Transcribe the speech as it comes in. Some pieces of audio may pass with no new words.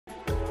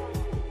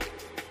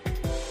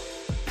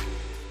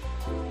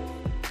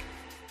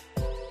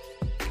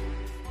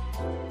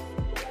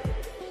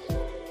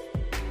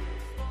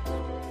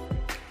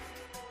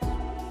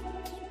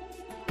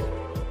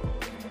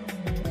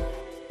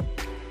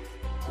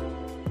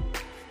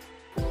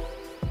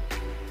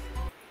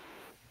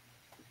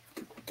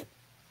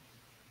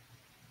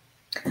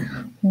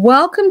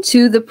Welcome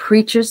to the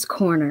Preacher's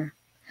Corner,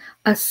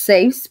 a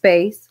safe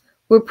space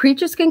where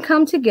preachers can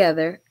come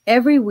together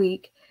every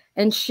week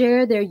and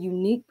share their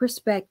unique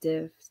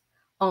perspectives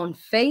on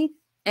faith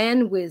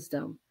and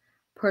wisdom,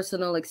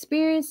 personal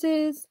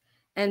experiences,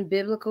 and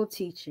biblical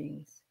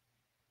teachings.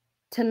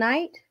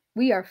 Tonight,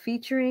 we are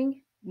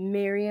featuring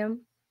Miriam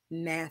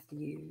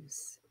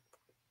Matthews.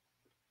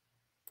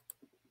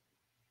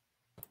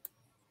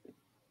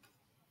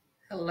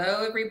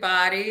 Hello,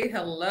 everybody.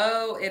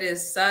 Hello. It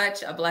is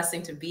such a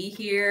blessing to be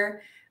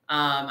here.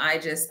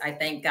 I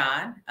thank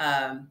God.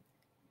 I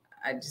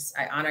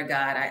honor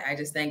God. I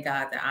just thank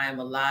God that I am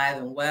alive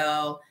and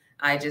well.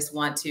 I just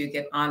want to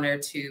give honor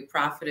to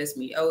Prophetess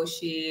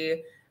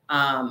Miyoshi.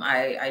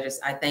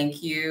 I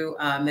thank you,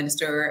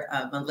 Minister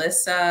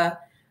Melissa.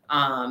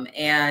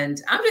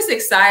 And I'm just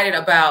excited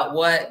about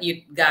what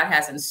God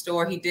has in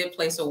store. He did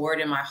place a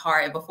word in my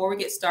heart. And before we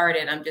get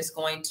started, I'm just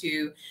going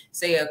to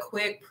say a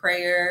quick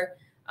prayer.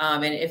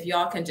 And if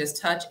y'all can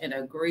just touch and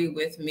agree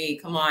with me,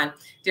 come on.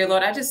 Dear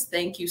Lord, I just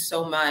thank you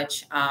so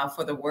much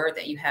for the word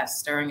that you have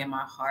stirring in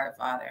my heart,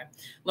 Father.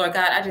 Lord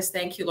God, I just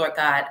thank you, Lord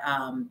God,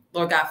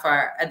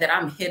 for that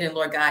I'm hidden,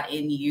 Lord God,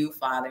 in you,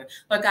 Father.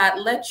 Lord God,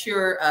 let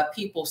your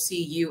people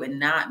see you and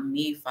not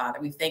me, Father.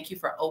 We thank you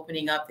for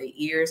opening up the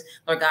ears,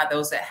 Lord God,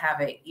 those that have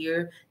an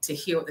ear to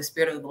hear what the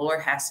Spirit of the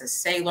Lord has to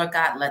say, Lord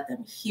God, let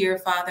them hear,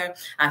 Father.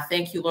 I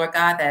thank you, Lord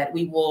God, that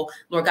we will,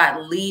 Lord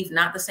God, leave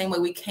not the same way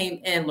we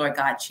came in, Lord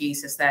God,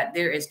 Jesus, that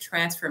there is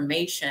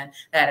transformation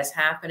that is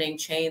happening.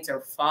 Chains are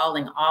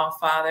falling off,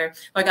 Father.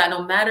 Lord God,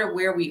 no matter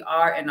where we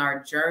are in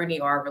our journey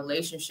or our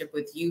relationship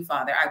with you,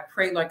 Father, I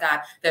pray, Lord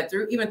God, that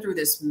even through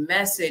this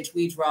message,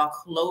 we draw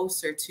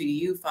closer to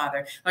you,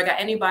 Father. Lord God,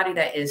 anybody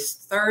that is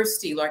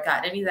thirsty, Lord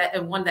God,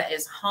 anyone that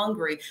is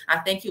hungry, I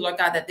thank you, Lord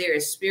God, that there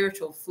is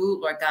spiritual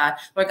food, Lord God,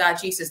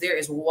 Jesus, there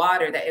is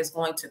water that is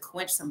going to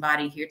quench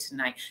somebody here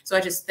tonight. So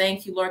I just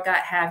thank you, Lord God,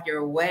 have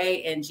your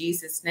way in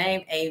Jesus'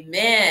 name.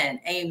 Amen.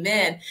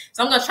 Amen.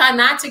 So I'm going to try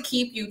not to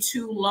keep you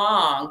too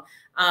long.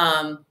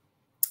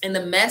 In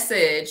the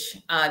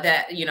message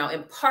that,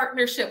 in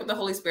partnership with the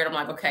Holy Spirit, I'm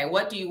like, okay,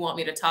 what do you want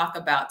me to talk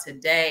about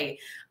today?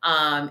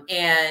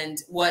 And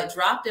what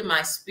dropped in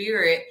my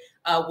spirit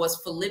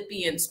was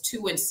Philippians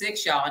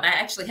 2:6, y'all. And I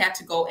actually had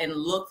to go and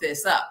look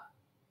this up.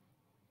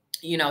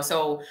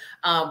 So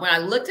when I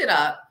looked it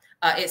up,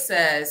 it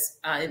says,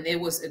 and it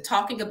was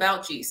talking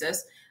about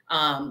Jesus,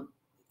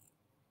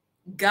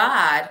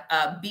 God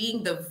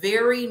being the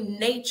very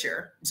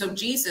nature. So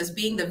Jesus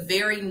being the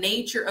very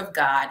nature of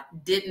God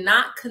did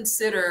not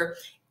consider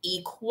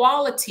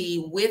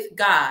equality with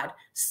God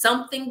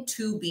something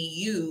to be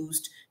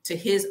used to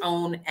his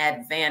own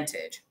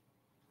advantage.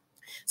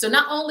 So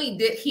not only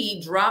did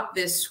he drop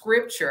this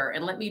scripture,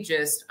 and let me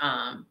just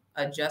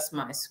adjust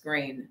my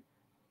screen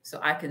so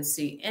I can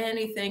see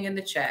anything in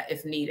the chat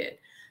if needed.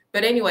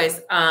 But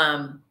anyways,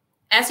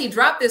 as he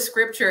dropped this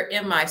scripture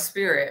in my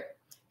spirit,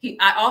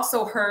 I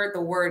also heard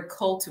the word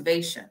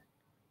cultivation.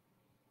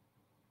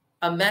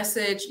 A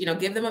message,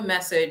 give them a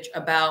message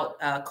about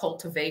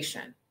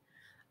cultivation.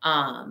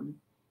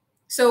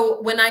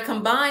 So when I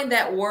combine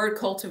that word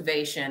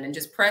cultivation and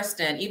just pressed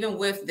in, even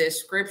with this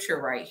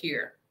scripture right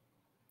here,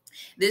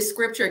 this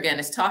scripture again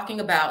is talking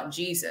about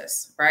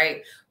Jesus,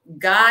 right?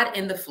 God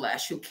in the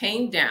flesh who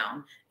came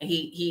down and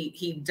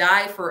he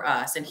died for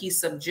us and he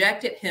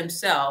subjected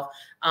himself,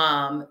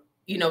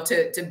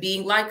 to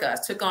being like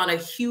us, took on a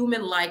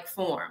human-like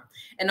form.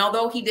 And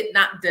although he did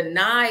not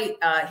deny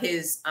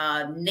his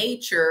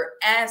nature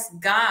as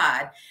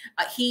God,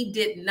 he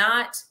did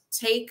not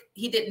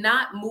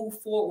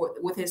move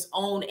forward with his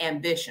own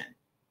ambition.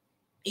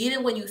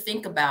 Even when you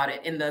think about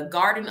it, in the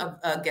Garden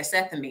of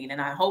Gethsemane,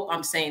 and I hope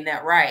I'm saying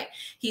that right,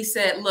 he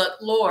said, look,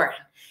 Lord,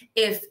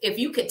 if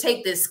you could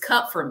take this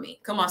cup from me,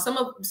 come on. Some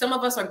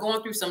of us are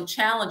going through some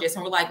challenges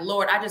and we're like,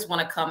 Lord, I just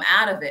want to come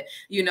out of it.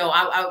 When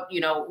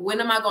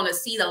am I going to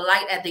see the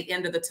light at the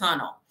end of the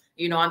tunnel?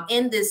 I'm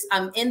in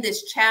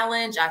this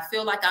challenge. I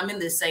feel like I'm in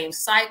the same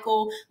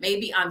cycle.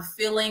 Maybe I'm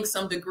feeling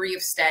some degree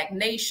of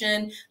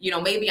stagnation.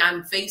 Maybe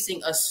I'm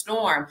facing a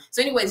storm.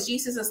 So anyways,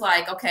 Jesus is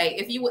like, okay,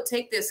 if you would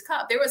take this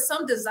cup, there was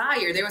some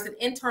desire. There was an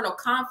internal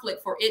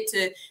conflict for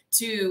it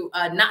to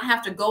not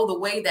have to go the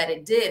way that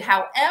it did.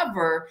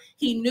 However,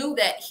 he knew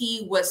that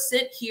he was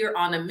sent here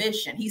on a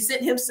mission. He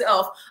sent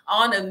himself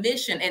on a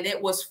mission and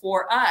it was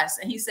for us.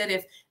 And he said,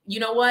 if you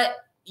know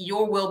what,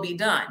 your will be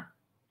done.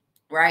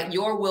 Right?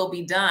 Your will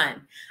be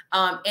done.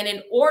 And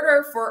in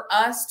order for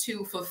us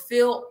to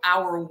fulfill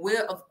our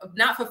will,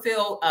 not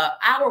fulfill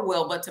our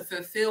will, but to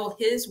fulfill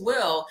his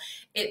will,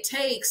 it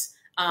takes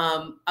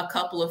a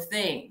couple of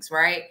things,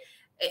 right?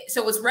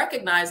 So it's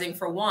recognizing,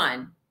 for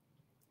one,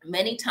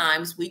 many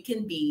times we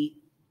can be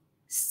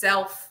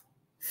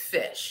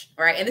selfish,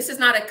 right? And this is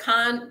not a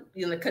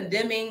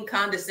condemning,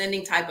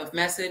 condescending type of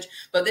message,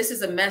 but this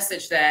is a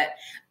message that,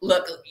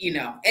 look,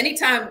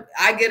 anytime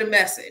I get a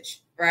message,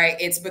 right,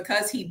 it's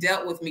because he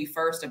dealt with me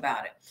first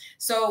about it.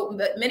 So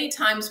many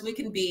times we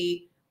can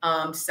be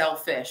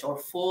selfish or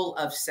full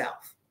of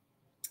self.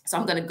 So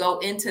I'm going to go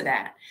into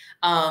that.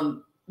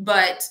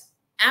 But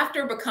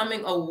after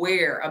becoming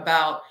aware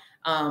about,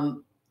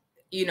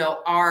 you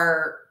know,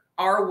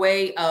 our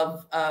way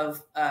of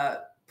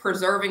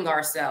preserving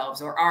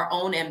ourselves or our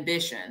own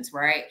ambitions,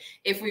 right?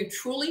 If we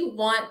truly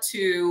want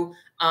to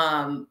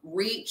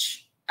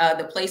reach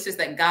the places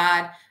that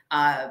God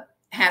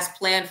has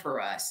planned for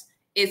us,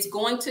 it's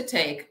going to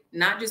take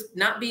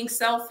not being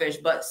selfish,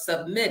 but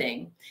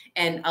submitting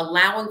and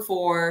allowing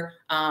for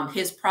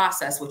his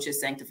process, which is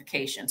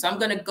sanctification. So I'm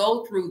going to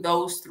go through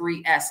those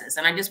 3 S's,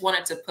 and I just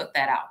wanted to put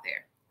that out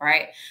there,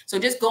 right? So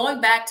just going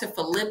back to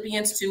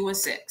Philippians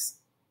 2:6.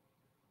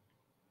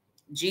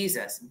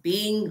 Jesus,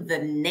 being the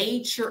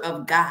nature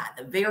of God,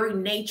 the very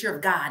nature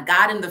of God,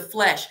 God in the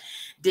flesh,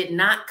 did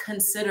not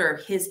consider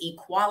his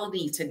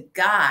equality to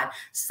God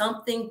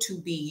something to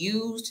be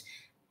used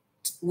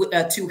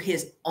to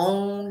his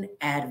own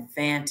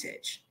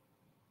advantage,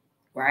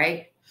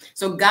 right?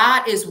 So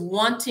God is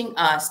wanting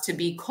us to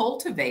be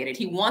cultivated.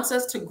 He wants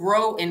us to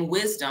grow in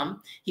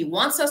wisdom. He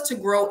wants us to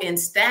grow in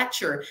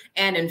stature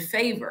and in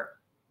favor.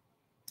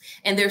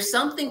 And there's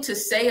something to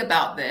say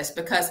about this,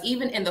 because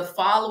even in the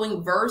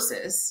following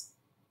verses,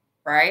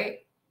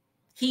 right,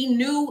 he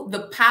knew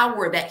the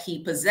power that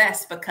he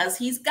possessed because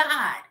he's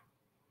God,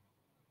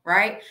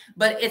 right?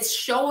 But it's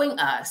showing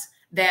us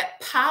that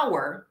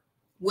power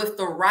with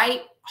the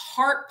right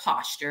heart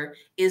posture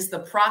is the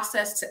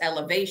process to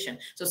elevation.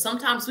 So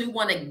sometimes we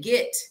want to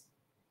get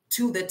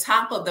to the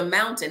top of the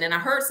mountain. And I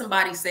heard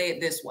somebody say it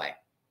this way: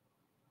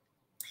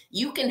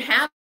 you can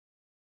have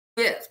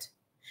a gift,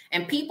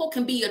 and people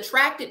can be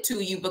attracted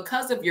to you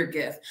because of your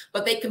gift,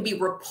 but they can be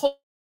repulsed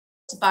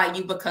by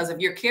you because of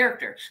your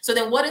character. So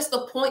then what is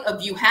the point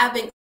of you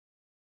having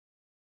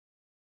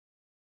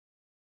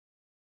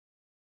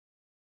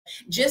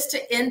just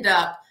to end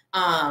up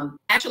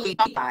actually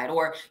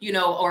or, you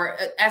know, or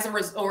as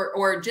a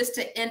or just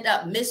to end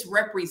up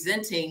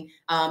misrepresenting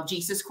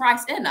Jesus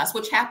Christ in us,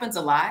 which happens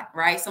a lot,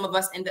 right? Some of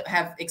us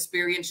have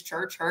experienced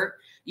church hurt.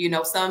 You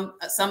know, some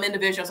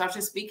individuals. I was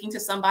just speaking to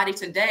somebody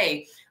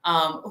today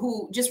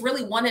who just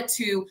really wanted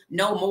to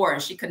know more,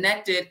 and she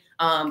connected,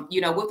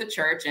 you know, with the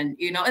church, and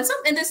you know,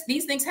 and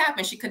these things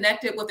happen. She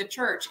connected with the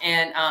church,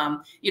 and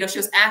you know, she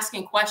was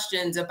asking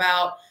questions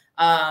about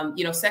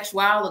you know,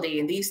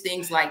 sexuality and these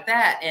things like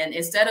that. And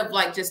instead of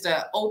like just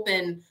a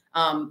open,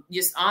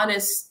 just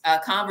honest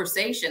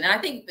conversation, and I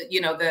think that,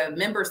 you know, the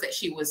members that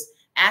she was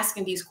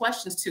asking these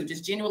questions to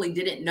just genuinely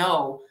didn't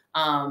know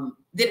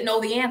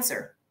the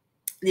answer.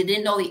 They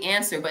didn't know the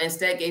answer, but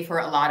instead gave her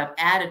a lot of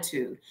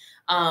attitude.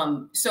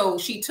 So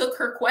she took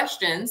her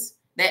questions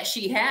that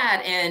she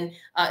had, and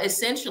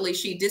essentially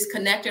she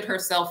disconnected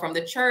herself from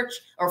the church,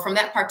 or from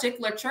that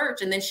particular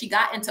church, and then she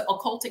got into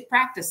occultic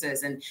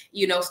practices, and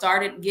you know,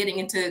 started getting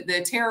into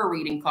the tarot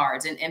reading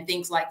cards and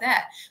things like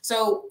that.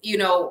 So you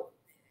know,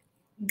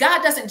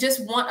 God doesn't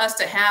just want us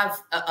to have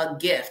a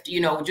gift,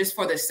 you know, just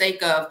for the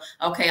sake of,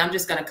 okay, I'm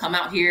just going to come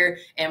out here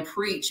and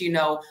preach, you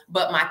know,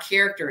 but my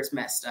character is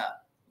messed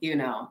up, you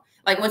know.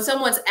 Like when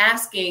someone's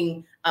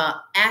asking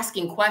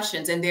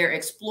questions and they're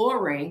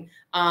exploring,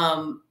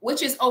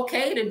 which is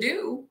okay to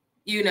do,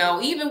 you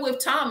know. Even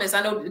with Thomas,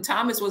 I know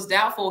Thomas was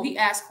doubtful. He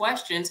asked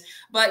questions,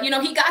 but, you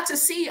know, he got to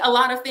see a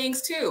lot of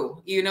things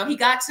too. You know, he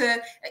got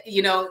to,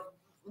 you know,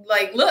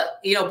 like, look,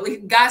 you know,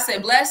 God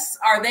said, blessed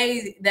are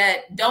they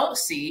that don't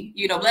see,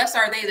 you know, blessed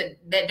are they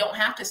that don't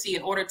have to see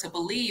in order to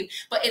believe.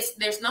 But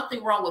there's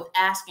nothing wrong with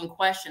asking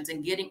questions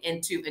and getting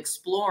into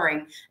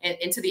exploring and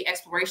into the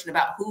exploration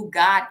about who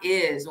God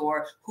is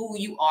or who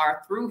you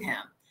are through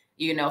him.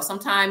 You know,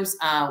 sometimes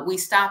we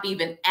stop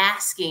even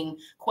asking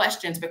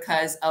questions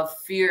because of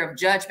fear of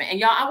judgment. And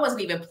y'all, I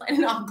wasn't even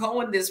planning on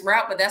going this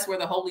route, but that's where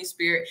the Holy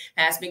Spirit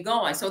has me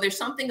going. So there's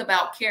something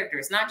about character.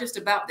 It's not just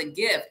about the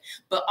gift,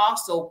 but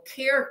also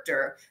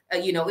character.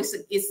 You know,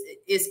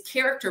 it's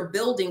character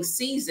building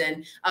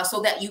season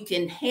so that you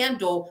can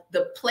handle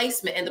the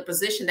placement and the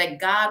position that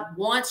God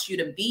wants you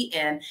to be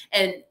in.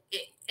 And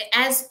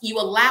as you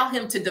allow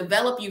him to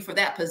develop you for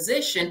that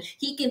position,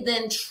 he can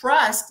then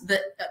trust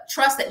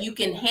that you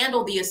can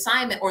handle the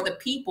assignment or the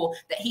people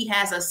that he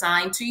has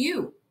assigned to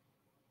you.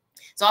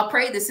 So I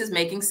pray this is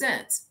making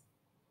sense,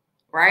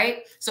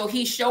 right? So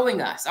he's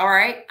showing us, all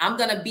right, I'm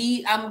going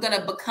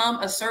to become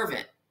a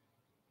servant.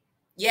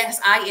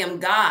 Yes, I am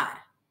God.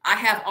 I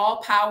have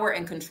all power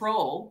and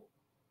control,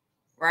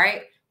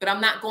 right? But I'm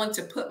not going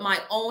to put my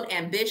own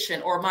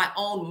ambition or my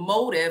own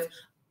motive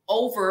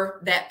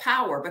over that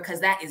power, because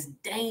that is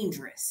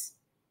dangerous.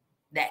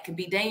 That can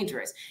be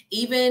dangerous.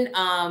 Even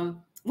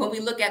when we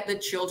look at the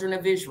children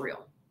of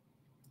Israel,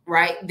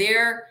 right?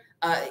 Their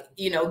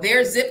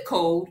zip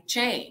code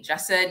changed. I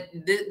said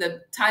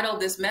the title of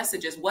this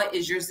message is, what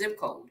is your zip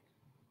code?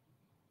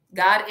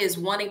 God is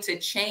wanting to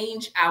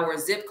change our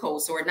zip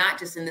code so we're not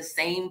just in the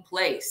same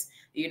place.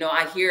 You know,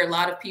 I hear a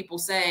lot of people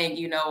saying,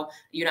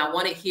 I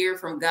want to hear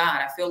from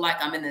God. I feel like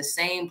I'm in the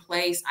same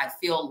place. I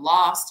feel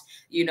lost.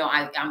 You know,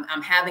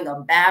 I'm having a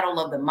battle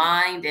of the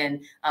mind.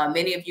 And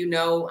many of you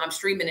know, I'm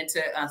streaming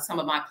into some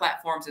of my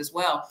platforms as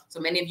well.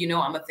 So many of you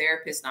know, I'm a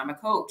therapist and I'm a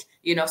coach,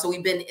 you know, so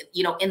we've been,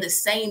 in the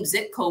same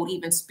zip code,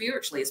 even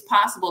spiritually. It's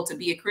possible to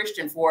be a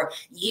Christian for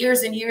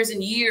years and years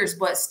and years,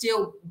 but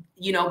still,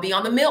 be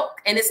on the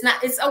milk. And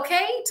it's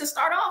okay to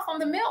start off on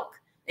the milk.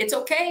 It's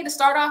okay to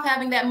start off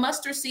having that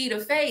mustard seed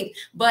of faith,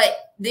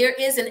 but there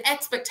is an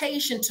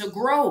expectation to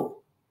grow.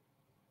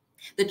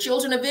 The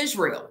children of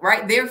Israel,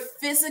 right? Their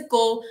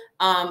physical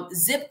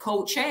zip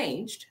code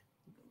changed.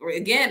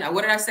 Again,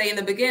 what did I say in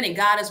the beginning?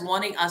 God is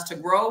wanting us to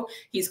grow.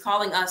 He's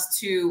calling us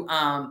to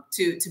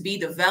be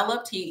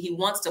developed. He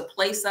wants to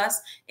place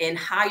us in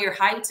higher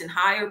heights and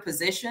higher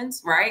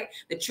positions, right?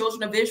 The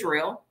children of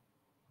Israel,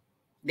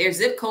 their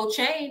zip code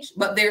changed,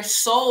 but their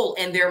soul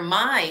and their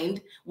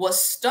mind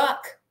was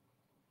stuck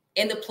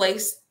in the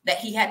place that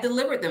he had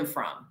delivered them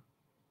from,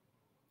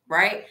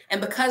 right? And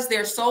because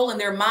their soul and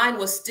their mind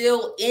was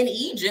still in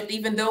Egypt,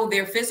 even though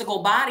their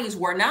physical bodies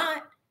were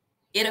not,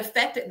 it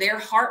affected their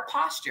heart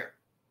posture.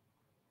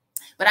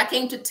 But I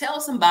came to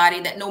tell somebody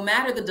that no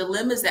matter the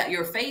dilemmas that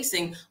you're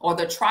facing or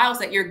the trials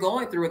that you're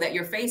going through, that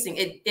you're facing,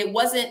 it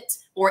wasn't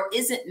or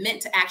isn't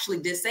meant to actually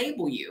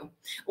disable you,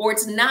 or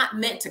it's not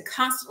meant to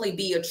constantly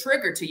be a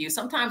trigger to you.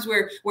 Sometimes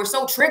we're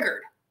so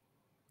triggered,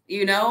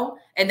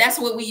 and that's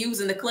what we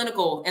use in the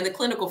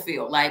clinical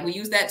field. Like, we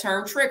use that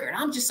term triggered.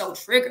 I'm just so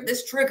triggered.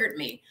 This triggered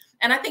me.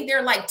 And I think there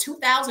are like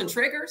 2,000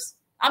 triggers.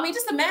 I mean,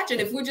 just imagine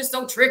if we're just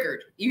so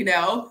triggered, I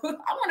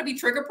want to be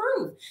trigger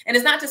proof. And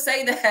it's not to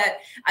say that,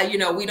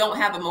 we don't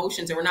have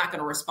emotions and we're not going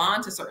to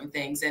respond to certain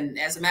things. And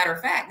as a matter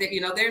of fact, that,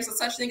 there's a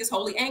such thing as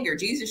holy anger.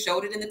 Jesus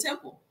showed it in the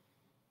temple,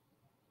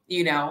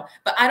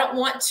 but I don't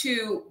want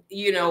to,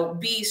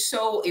 be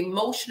so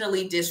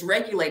emotionally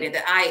dysregulated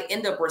that I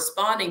end up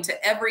responding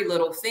to every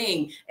little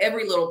thing,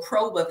 every little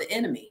probe of the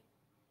enemy,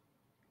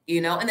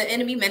 and the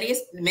enemy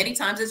many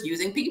times is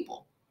using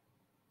people,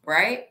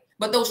 right?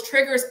 But those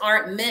triggers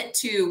aren't meant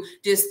to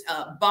just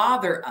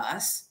bother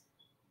us,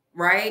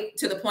 right?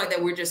 To the point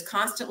that we're just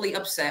constantly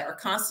upset or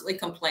constantly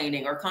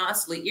complaining or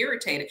constantly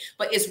irritated,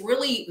 but it's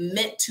really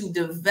meant to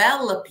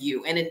develop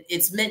you. And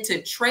it's meant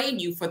to train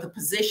you for the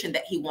position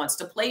that he wants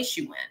to place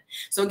you in.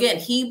 So again,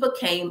 he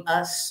became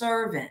a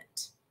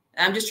servant.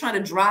 I'm just trying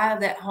to drive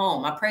that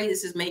home. I pray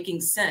this is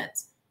making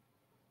sense.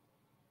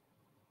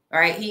 All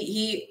right.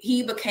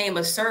 He became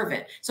a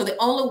servant. So the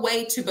only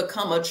way to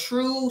become a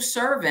true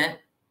servant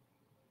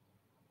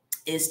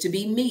is to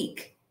be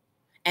meek.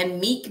 And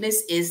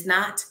meekness is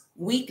not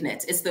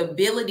weakness. It's the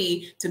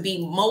ability to be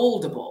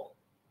moldable,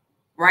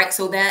 right?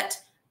 So that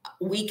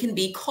we can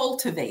be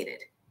cultivated.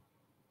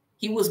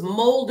 He was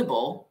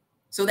moldable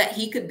so that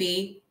he could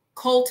be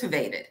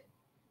cultivated,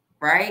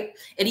 right?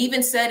 It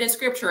even said in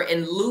scripture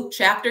in Luke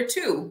chapter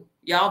 2,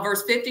 y'all,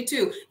 verse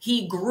 52,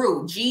 he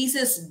grew.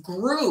 Jesus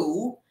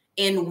grew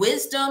in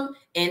wisdom,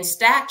 in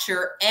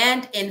stature,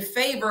 and in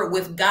favor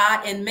with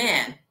God and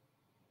man.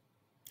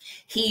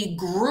 He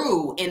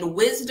grew in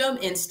wisdom,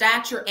 in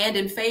stature, and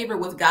in favor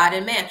with God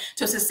and man.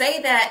 So to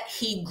say that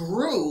he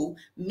grew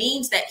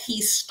means that he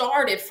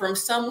started from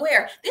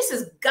somewhere. This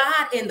is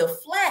God in the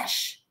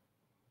flesh.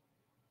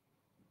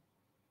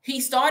 He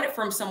started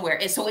from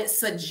somewhere. And so it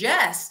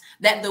suggests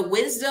that the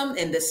wisdom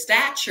and the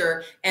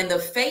stature and the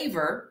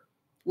favor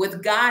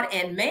with God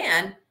and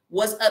man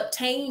was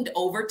obtained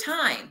over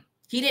time.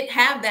 He didn't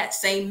have that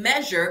same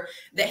measure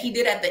that he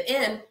did at the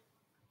end,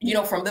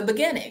 from the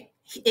beginning.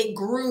 It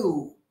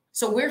grew.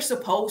 So we're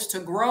supposed to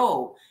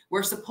grow.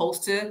 We're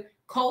supposed to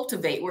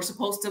cultivate. We're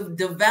supposed to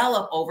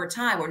develop over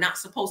time. We're not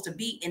supposed to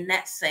be in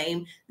that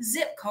same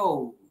zip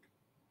code.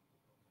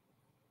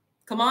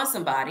 Come on,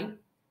 somebody.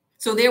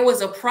 So there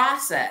was a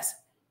process.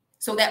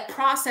 So that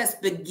process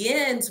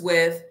begins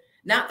with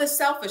not the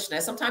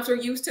selfishness. Sometimes we're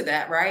used to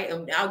that, right?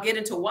 And I'll get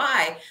into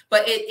why,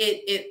 but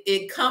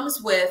it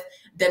comes with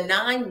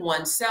denying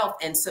oneself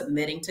and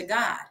submitting to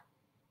God.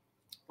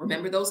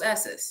 Remember those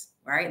S's.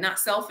 Right? Not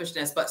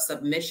selfishness, but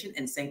submission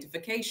and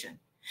sanctification.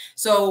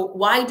 So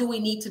why do we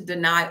need to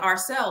deny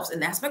ourselves?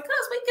 And that's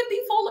because we can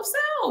be full of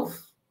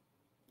self.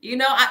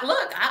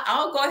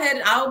 I'll go ahead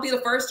and I'll be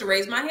the first to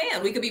raise my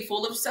hand. We could be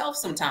full of self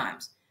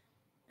sometimes.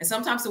 And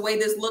sometimes the way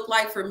this looked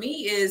like for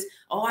me is,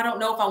 I don't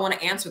know if I want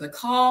to answer the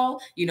call.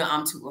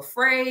 I'm too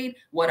afraid.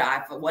 What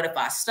if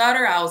I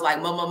stutter? I was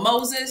like, Mama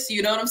Moses,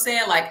 you know what I'm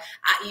saying? Like,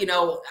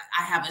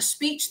 I have a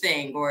speech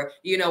thing, or,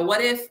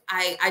 what if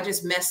I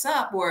just mess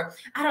up? Or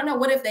I don't know,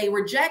 what if they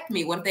reject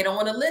me? What if they don't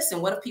want to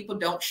listen? What if people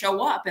don't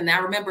show up? And I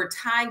remember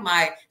tying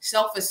my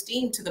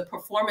self-esteem to the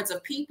performance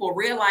of people,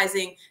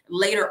 realizing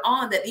later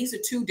on that these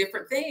are two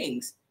different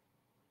things.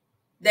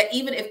 That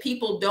even if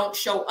people don't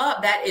show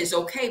up, that is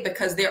okay,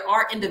 because there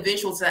are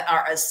individuals that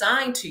are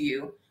assigned to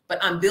you, but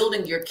I'm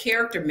building your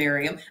character,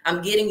 Miriam.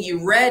 I'm getting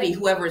you ready,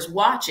 whoever is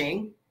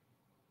watching,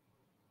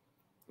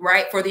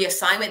 right, for the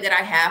assignment that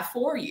I have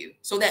for you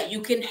so that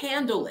you can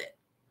handle it.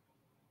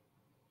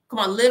 Come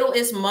on, little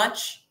is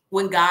much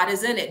when God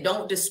is in it.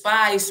 Don't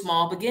despise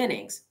small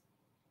beginnings.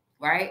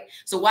 Right?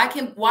 So why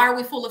are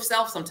we full of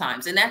self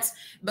sometimes? And that's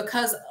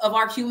because of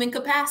our human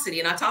capacity.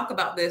 And I talk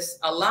about this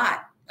a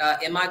lot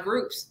in my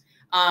groups.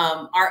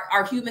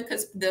 Our human,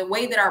 because the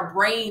way that our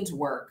brains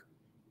work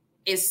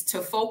is to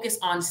focus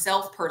on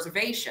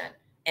self-preservation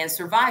and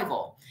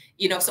survival.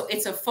 So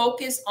it's a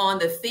focus on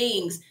the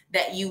things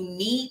that you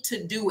need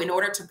to do in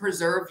order to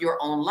preserve your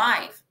own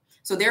life.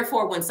 So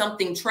therefore, when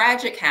something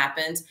tragic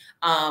happens,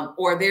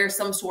 or there's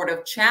some sort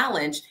of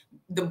challenge,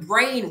 the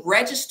brain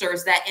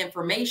registers that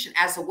information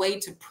as a way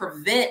to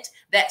prevent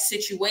that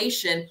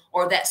situation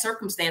or that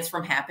circumstance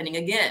from happening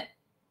again.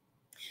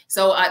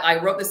 So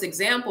I wrote this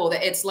example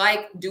that it's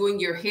like doing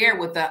your hair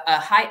with a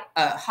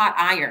hot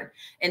iron,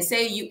 and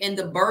say you end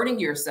up burning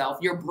yourself.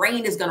 Your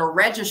brain is going to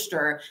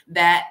register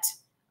that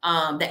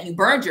that you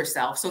burned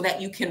yourself, so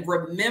that you can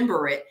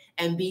remember it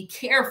and be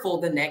careful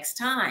the next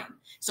time.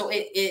 So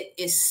it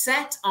is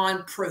set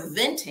on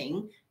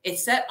preventing.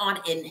 It's set on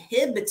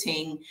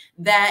inhibiting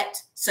that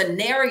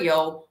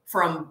scenario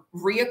from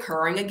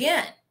reoccurring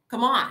again.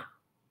 Come on,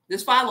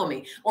 just follow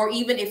me. Or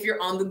even if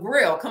you're on the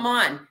grill, come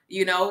on,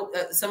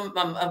 some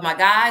of my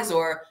guys,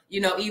 or,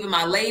 even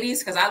my ladies,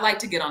 because I like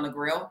to get on the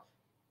grill.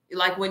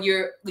 Like when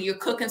you're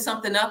cooking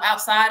something up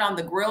outside on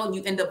the grill and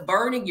you end up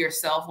burning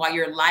yourself while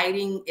you're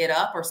lighting it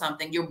up or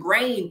something, your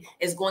brain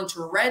is going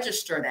to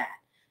register that.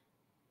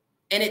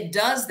 And it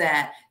does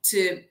that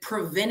to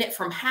prevent it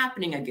from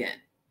happening again.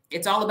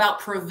 It's all about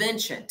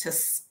prevention, to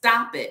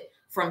stop it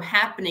from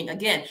happening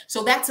again.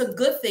 So that's a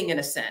good thing in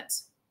a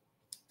sense.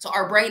 So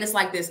our brain is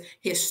like this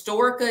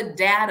historical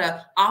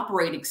data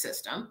operating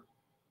system,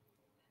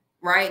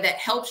 right? That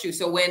helps you.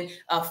 So when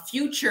a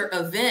future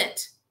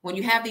event, when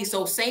you have these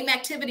same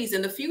activities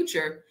in the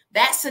future,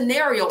 that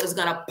scenario is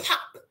going to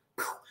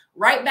pop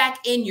right back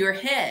in your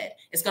head.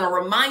 It's going to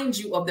remind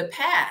you of the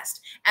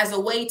past as a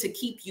way to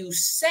keep you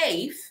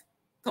safe.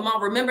 Come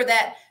on, remember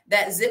that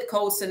zip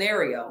code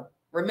scenario.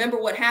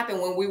 Remember what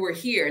happened when we were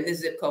here in this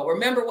zip code.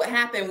 Remember what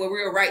happened when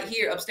we were right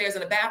here upstairs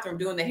in the bathroom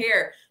doing the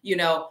hair.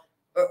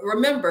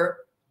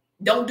 Remember,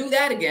 don't do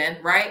that again,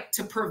 right?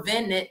 To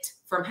prevent it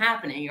from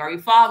happening. Are you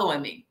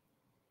following me?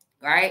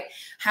 Right?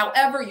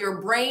 However,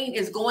 your brain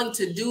is going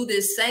to do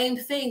this same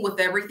thing with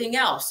everything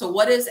else. So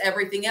what is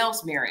everything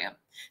else, Miriam?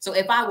 So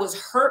if I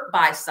was hurt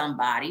by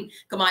somebody,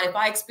 come on, if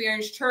I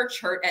experienced church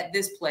hurt at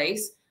this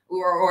place,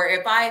 or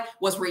if I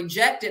was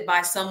rejected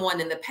by someone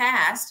in the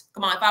past,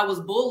 come on, if I was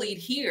bullied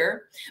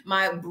here,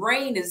 my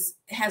brain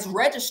has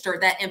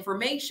registered that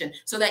information,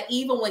 so that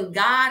even when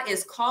God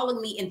is calling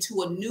me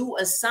into a new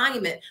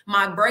assignment,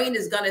 my brain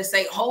is going to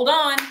say, hold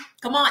on,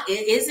 come on,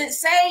 it isn't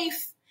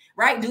safe,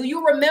 right? Do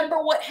you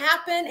remember what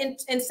happened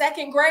in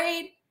second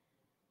grade?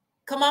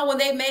 Come on, when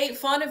they made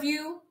fun of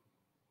you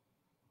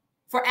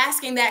for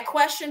asking that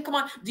question? Come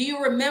on, do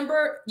you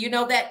remember,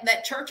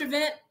 that church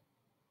event?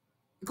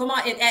 Come on,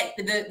 at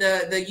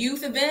the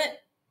youth event,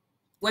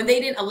 when they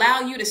didn't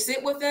allow you to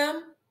sit with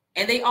them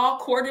and they all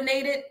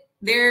coordinated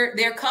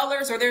their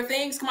colors or their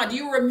things? Come on, do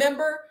you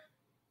remember?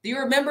 Do you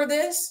remember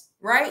this?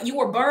 Right? You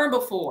were burned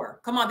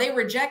before. Come on, they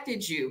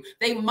rejected you.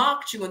 They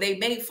mocked you and they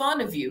made fun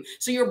of you.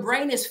 So your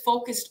brain is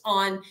focused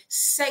on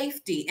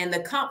safety and the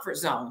comfort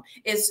zone.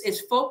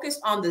 It's focused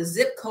on the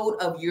zip code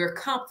of your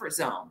comfort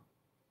zone.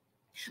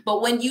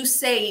 But when you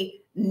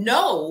say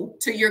no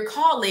to your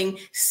calling,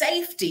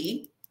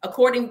 safety,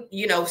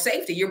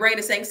 safety, your brain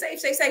is saying safe.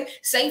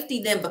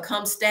 Safety then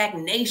becomes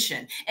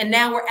stagnation. And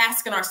now we're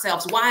asking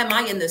ourselves, why am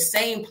I in the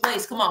same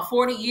place? Come on,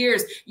 40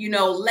 years,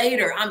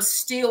 later, I'm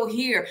still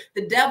here.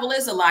 The devil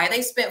is a liar.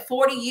 They spent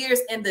 40 years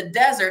in the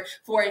desert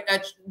for a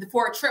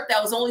trip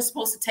that was only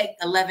supposed to take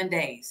 11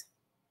 days.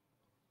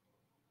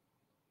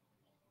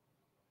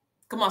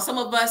 Come on, some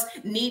of us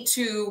need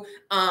to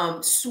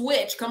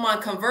switch. Come on,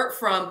 convert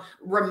from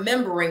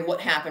remembering what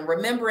happened,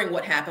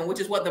 which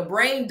is what the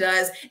brain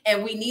does.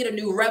 And we need a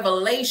new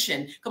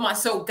revelation. Come on.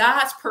 So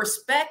God's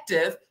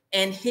perspective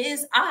and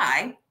his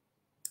eye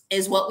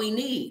is what we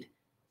need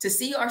to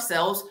see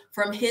ourselves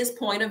from his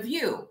point of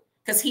view,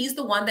 because he's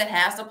the one that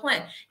has the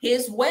plan.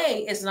 His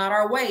way is not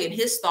our way, and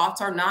his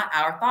thoughts are not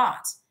our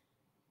thoughts.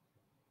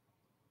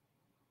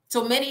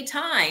 So many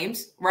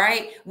times,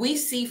 right, we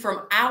see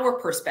from our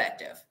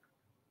perspective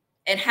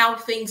and how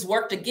things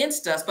worked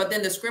against us. But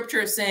then the scripture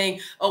is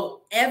saying,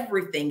 oh,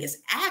 everything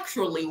is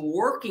actually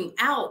working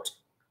out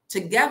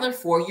together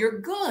for your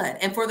good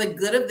and for the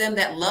good of them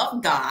that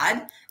love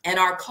God and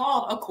are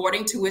called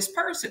according to his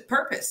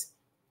purpose.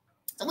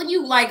 So when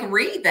you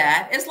read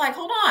that, it's like,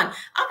 hold on, I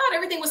thought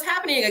everything was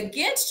happening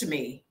against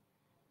me.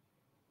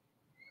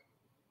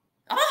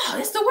 Oh,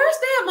 it's the worst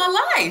day of my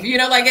life.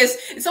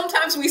 It's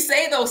sometimes we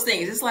say those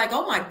things. It's like,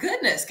 oh my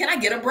goodness, can I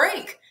get a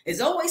break?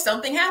 There's always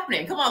something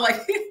happening. Come on,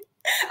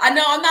 I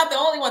know I'm not the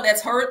only one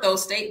that's heard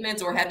those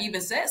statements or have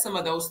even said some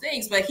of those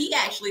things, but he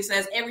actually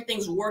says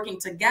everything's working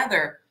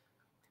together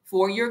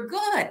for your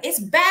good. It's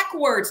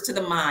backwards to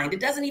the mind. It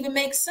doesn't even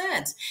make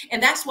sense.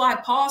 And that's why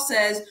Paul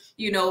says,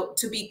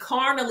 to be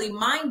carnally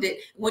minded,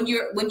 when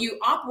you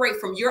operate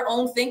from your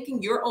own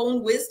thinking, your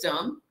own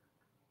wisdom,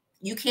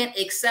 You can't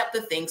accept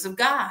the things of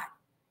God.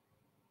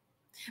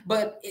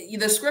 But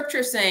the scripture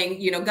is saying,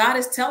 you know, God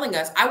is telling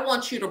us, I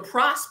want you to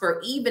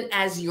prosper even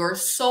as your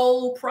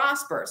soul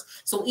prospers.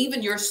 So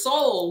even your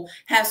soul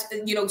has,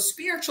 you know,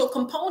 spiritual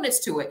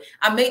components to it.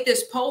 I made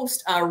this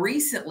post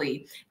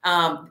recently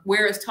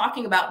where it's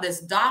talking about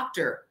this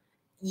doctor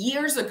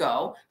years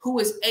ago who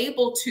was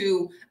able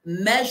to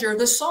measure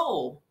the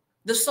soul.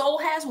 The soul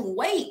has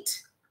weight.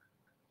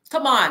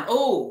 Come on.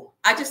 Oh,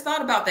 I just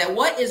thought about that.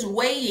 What is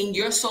weighing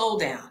your soul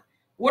down?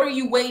 What are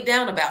you weighed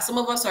down about? Some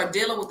of us are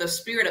dealing with the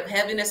spirit of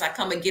heaviness. I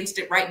come against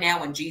it right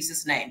now in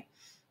Jesus' name.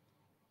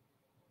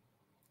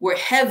 We're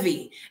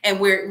heavy and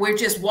we're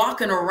just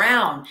walking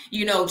around,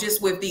 you know,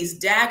 just with these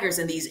daggers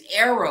and these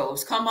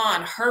arrows. Come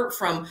on, hurt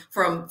from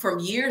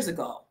years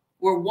ago.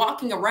 We're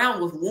walking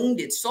around with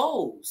wounded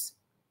souls.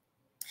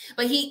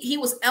 But he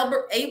was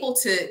able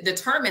to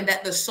determine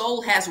that the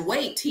soul has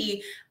weight.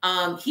 He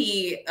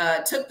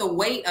took the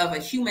weight of a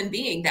human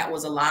being that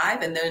was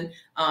alive, and then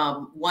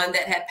one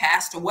that had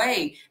passed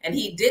away, and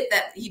he did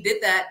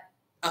that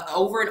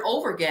over and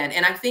over again.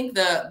 And I think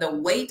the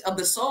weight of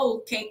the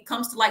soul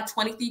comes to like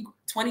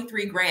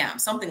 23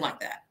 grams, something like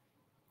that,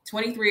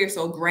 23 or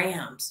so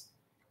grams.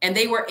 And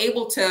they were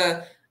able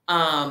to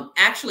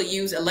actually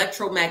use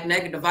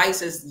electromagnetic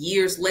devices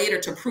years later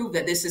to prove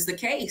that this is the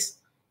case.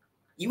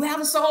 You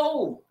have a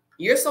soul.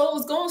 Your soul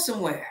is going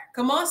somewhere.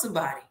 Come on,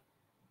 somebody.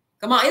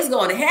 Come on, it's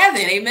going to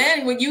heaven.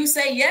 Amen. When you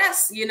say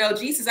yes, you know,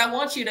 Jesus, I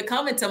want you to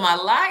come into my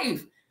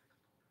life,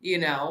 you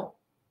know.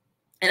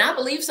 And I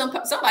believe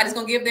somebody's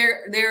going to give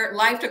their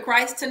life to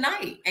Christ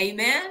tonight.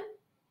 Amen.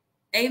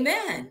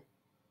 Amen.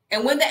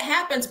 And when that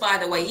happens, by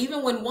the way,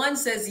 even when one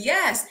says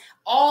yes,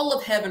 all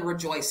of heaven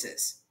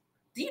rejoices.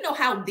 Do you know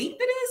how deep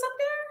it is up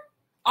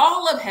there?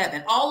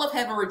 All of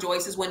heaven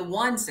rejoices when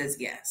one says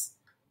yes.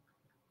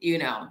 You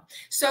know,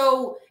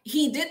 so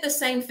he did the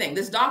same thing.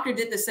 This doctor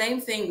did the same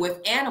thing with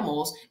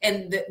animals,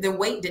 and the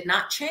weight did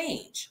not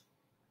change.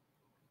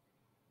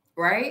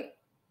 Right?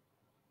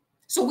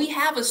 So we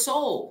have a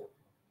soul.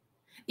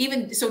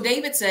 Even so,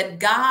 David said,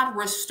 God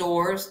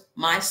restores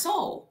my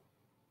soul.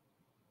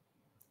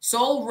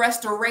 Soul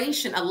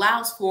restoration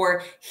allows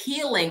for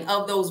healing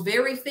of those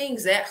very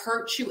things that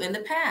hurt you in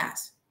the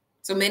past.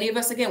 So many of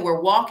us, again,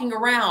 we're walking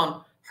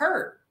around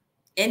hurt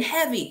and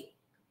heavy.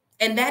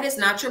 And that is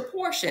not your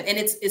portion. And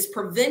it's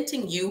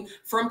preventing you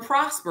from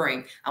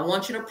prospering. I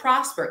want you to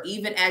prosper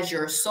even as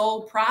your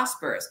soul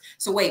prospers.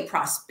 So wait,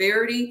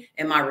 prosperity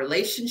in my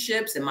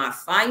relationships, in my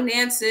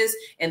finances,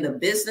 in the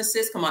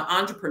businesses, come on,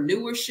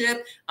 entrepreneurship,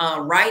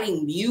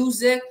 writing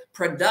music,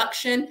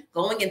 production,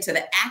 going into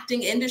the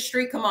acting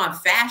industry, come on,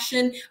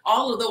 fashion,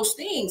 all of those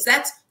things.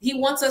 He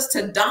wants us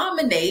to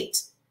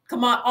dominate,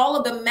 come on, all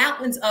of the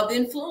mountains of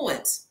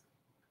influence.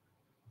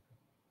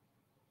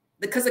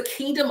 Because the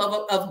kingdom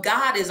of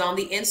God is on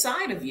the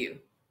inside of you.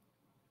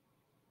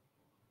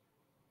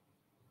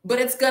 But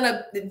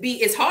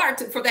it's hard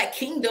for that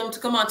kingdom to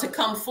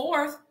come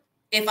forth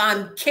if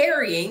I'm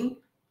carrying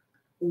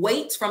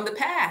weights from the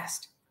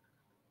past.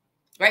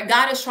 Right?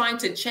 God is trying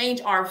to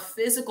change our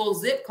physical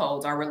zip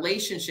codes, our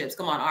relationships,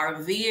 come on,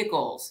 our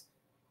vehicles.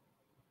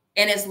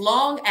 And as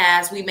long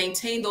as we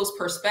maintain those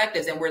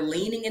perspectives and we're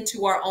leaning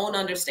into our own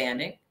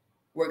understanding,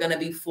 we're going to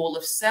be full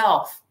of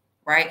self.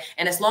 Right.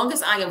 And as long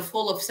as I am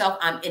full of self,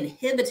 I'm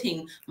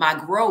inhibiting my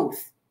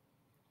growth,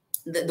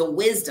 the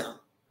wisdom,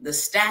 the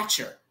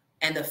stature,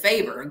 and the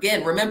favor.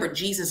 Again, remember,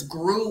 Jesus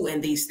grew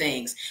in these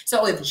things.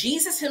 So if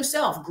Jesus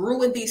himself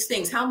grew in these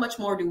things, how much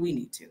more do we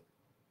need to?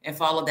 And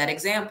follow that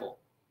example.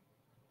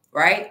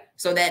 Right.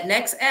 So that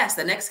next S,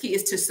 the next key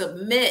is to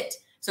submit.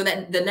 So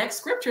that the next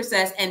scripture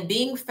says, and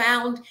being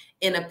found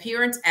in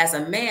appearance as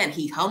a man,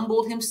 he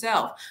humbled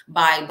himself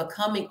by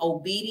becoming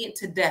obedient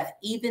to death,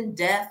 even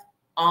death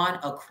on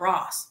a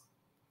cross.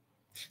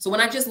 So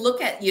when I just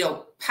look at, you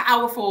know,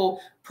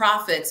 powerful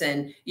prophets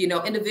and, you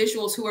know,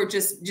 individuals who are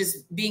just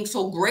being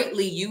so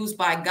greatly used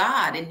by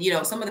God, and, you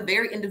know, some of the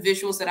very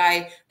individuals that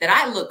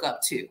I look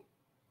up to,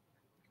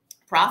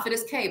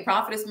 Prophetess K,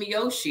 Prophetess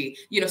Miyoshi,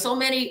 you know, so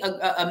many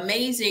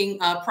amazing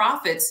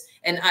prophets.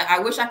 And I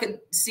wish I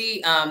could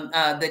see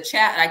the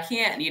chat. I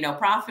can't, you know,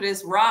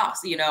 Prophetess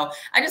Ross, you know,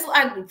 I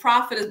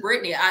Prophetess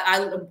Brittany,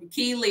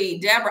 Keely,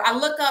 Deborah. I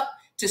look up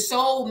to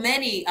so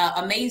many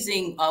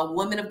amazing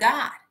women of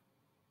God,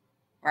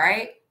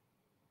 right?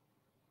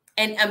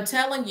 And I'm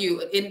telling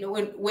you,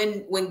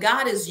 when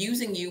God is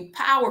using you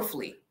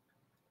powerfully,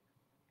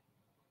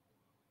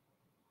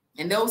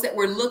 and those that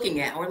we're looking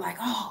at, we're like,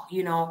 oh,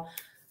 you know,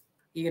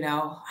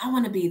 I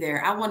want to be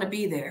there. I want to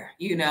be there.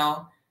 You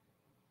know,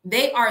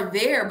 they are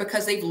there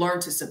because they've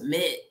learned to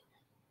submit.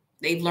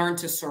 They've learned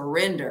to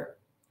surrender,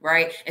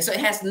 right? And so it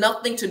has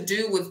nothing to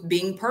do with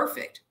being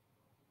perfect.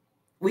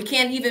 We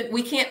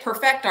can't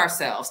perfect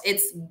ourselves.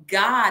 It's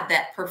God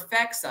that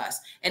perfects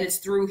us, and it's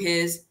through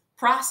his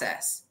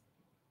process.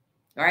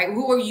 All right.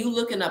 Who are you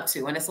looking up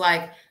to? And it's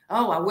like,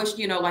 oh, I wish,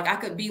 you know, like I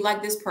could be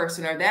like this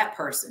person or that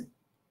person.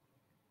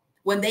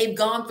 When they've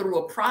gone through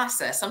a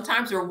process,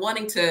 sometimes they're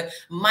wanting to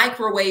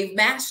microwave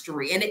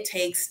mastery, and it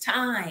takes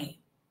time.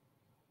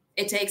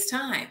 It takes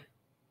time.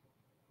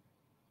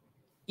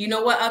 You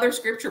know what other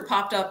scripture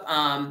popped up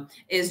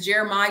is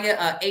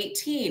Jeremiah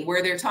 18,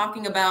 where they're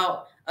talking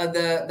about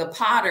the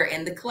potter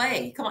and the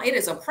clay. Come on, it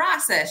is a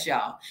process,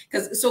 y'all.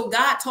 Because so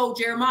God told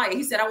Jeremiah,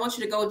 he said, I want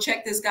you to go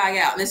check this guy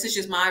out. And this is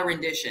just my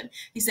rendition.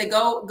 He said,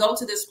 go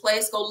to this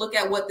place, go look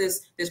at what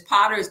this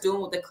potter is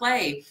doing with the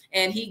clay.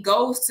 And he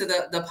goes to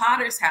the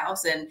potter's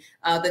house, and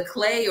the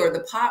clay or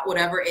the pot,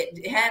 whatever,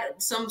 it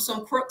had some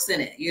crooks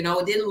in it. You know,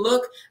 it didn't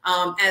look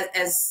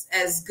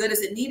as good as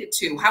it needed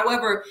to.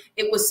 However,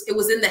 it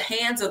was in the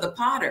hands of the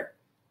potter.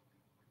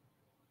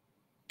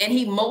 And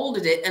he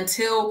molded it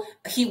until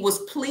he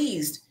was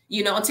pleased,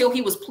 you know, until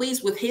he was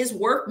pleased with his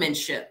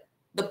workmanship.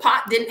 The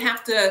pot didn't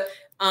have to,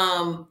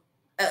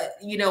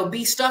 you know,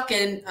 be stuck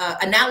in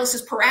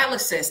analysis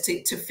paralysis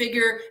to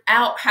figure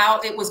out how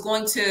it was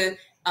going to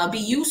be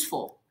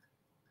useful.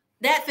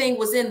 That thing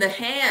was in the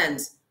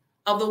hands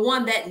of the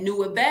one that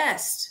knew it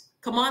best.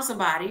 Come on,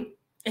 somebody.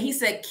 And he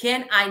said,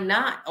 can I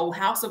not, O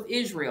house of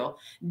Israel,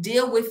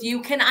 deal with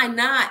you? Can I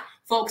not,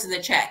 folks in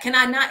the chat, can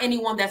I not,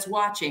 anyone that's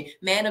watching,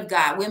 man of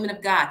God, women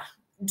of God,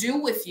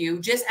 do with you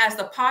just as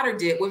the potter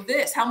did with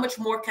this? How much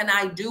more can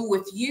I do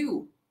with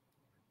you?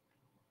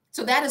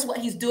 So that is what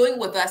he's doing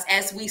with us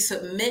as we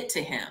submit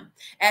to him,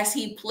 as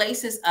he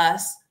places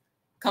us,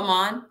 come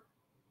on,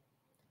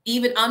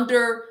 even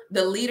under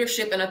the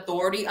leadership and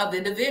authority of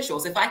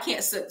individuals. If I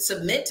can't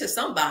submit to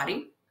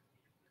somebody,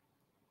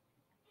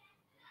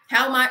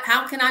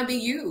 how can I be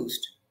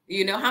used?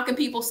 You know, how can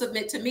people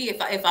submit to me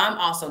if I'm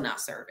also not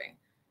serving?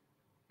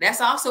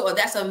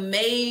 That's a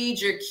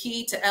major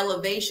key to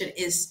elevation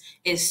is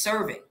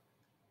serving.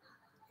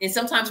 And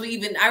sometimes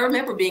I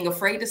remember being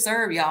afraid to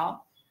serve,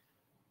 y'all.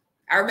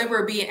 I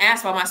remember being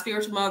asked by my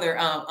spiritual mother,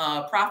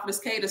 Prophetess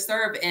K, to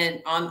serve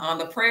on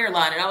the prayer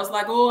line. And I was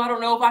like, oh, I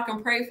don't know if I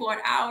can pray for an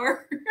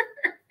hour.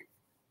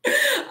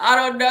 I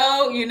don't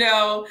know, you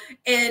know.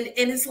 And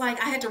it's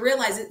like, I had to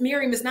realize that,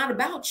 Miriam, it's not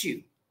about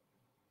you.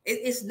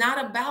 It's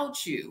not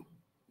about you.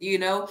 You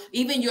know,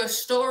 even your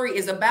story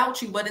is about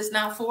you, but it's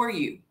not for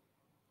you.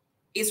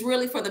 It's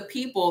really for the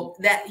people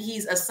that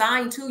he's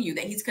assigned to you,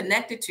 that he's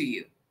connected to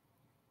you.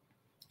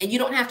 And you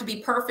don't have to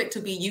be perfect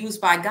to be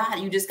used by God.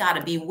 You just got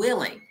to be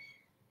willing.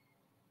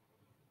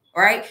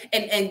 All right.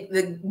 And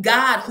the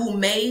God who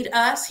made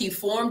us, he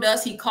formed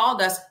us, he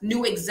called us,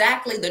 knew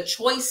exactly the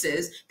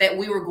choices that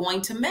we were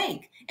going to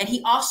make. And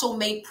he also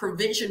made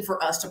provision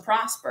for us to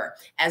prosper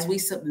as we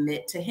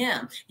submit to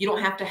him. You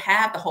don't have to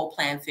have the whole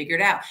plan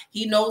figured out.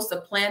 He knows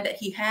the plan that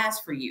he has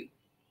for you.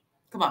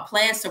 Come on,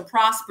 plans to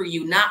prosper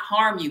you, not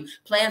harm you,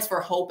 plans for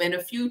hope and a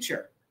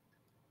future.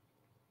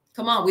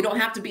 Come on, we don't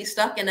have to be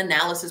stuck in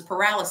analysis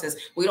paralysis.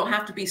 We don't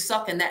have to be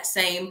stuck in that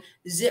same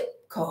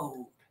zip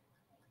code.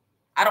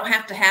 I don't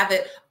have to have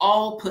it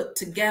all put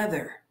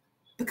together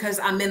because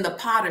I'm in the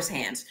potter's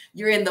hands.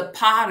 You're in the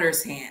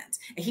potter's hands.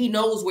 And he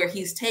knows where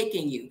he's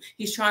taking you.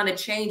 He's trying to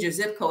change your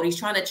zip code. He's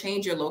trying to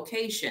change your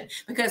location.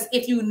 Because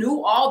if you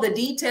knew all the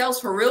details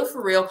for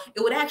real,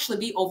 it would actually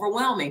be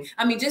overwhelming.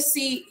 I mean, just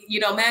see, you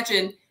know,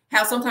 imagine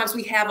how sometimes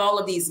we have all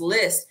of these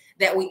lists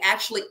that we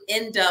actually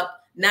end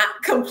up not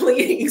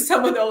completing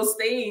some of those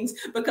things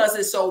because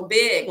it's so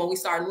big when we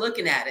start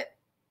looking at it.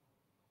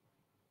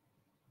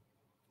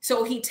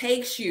 So he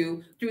takes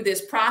you through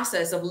this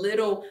process of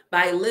little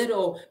by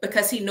little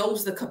because he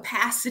knows the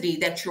capacity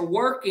that you're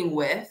working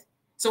with.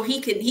 So he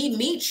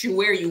meets you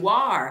where you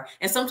are.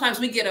 And sometimes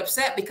we get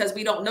upset because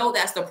we don't know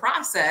that's the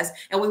process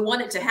and we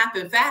want it to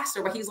happen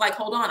faster. But he's like,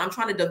 hold on, I'm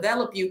trying to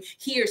develop you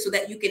here so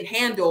that you can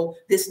handle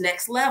this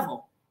next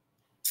level.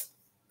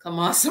 Come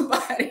on,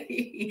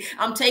 somebody.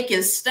 I'm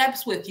taking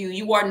steps with you.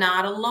 You are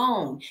not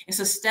alone. It's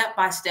a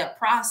step-by-step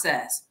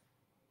process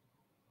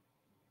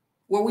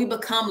where we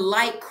become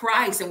like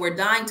Christ and we're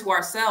dying to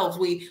ourselves.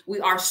 We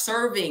are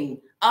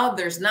serving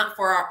others, not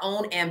for our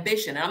own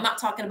ambition. And I'm not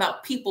talking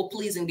about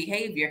people-pleasing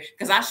behavior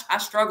because I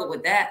struggle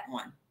with that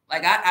one.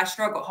 Like I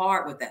struggle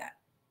hard with that.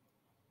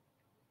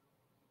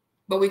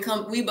 But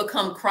we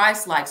become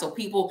Christ-like so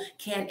people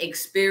can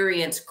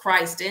experience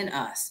Christ in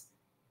us.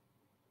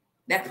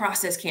 That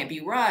process can't be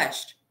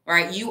rushed,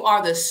 right? You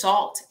are the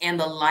salt and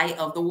the light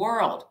of the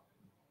world.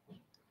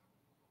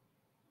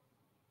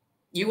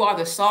 You are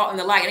the salt and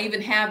the light. I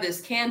even have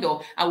this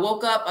candle. I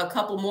woke up a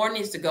couple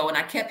mornings ago and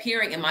I kept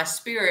hearing in my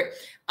spirit,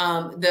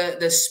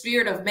 the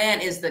spirit of man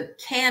is the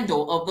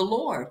candle of the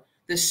Lord.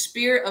 The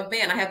spirit of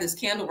man. I have this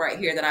candle right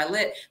here that I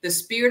lit. The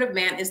spirit of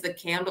man is the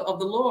candle of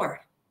the Lord.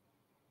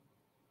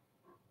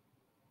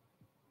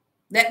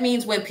 That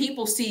means when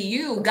people see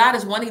you, God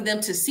is wanting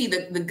them to see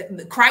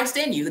the Christ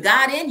in you, the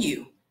God in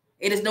you.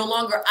 It is no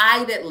longer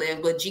I that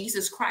live, but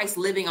Jesus Christ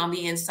living on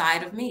the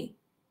inside of me.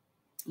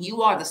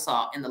 You are the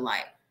salt and the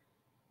light.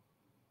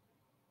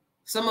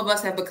 Some of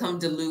us have become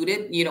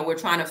deluded. You know, we're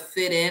trying to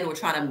fit in. We're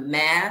trying to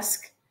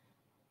mask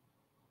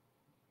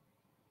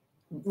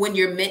when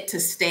you're meant to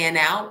stand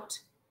out.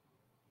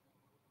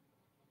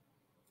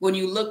 When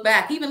you look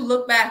back, even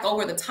look back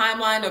over the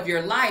timeline of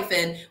your life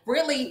and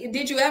really,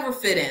 did you ever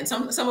fit in?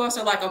 Some of us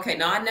are like, okay,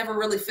 no, I never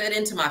really fit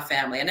into my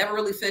family. I never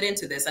really fit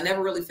into this. I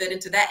never really fit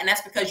into that. And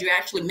that's because you're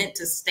actually meant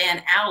to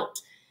stand out.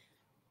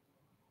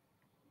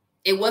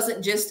 It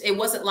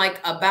wasn't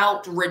like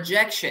about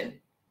rejection.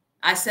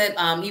 I said,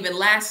 even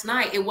last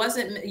night, it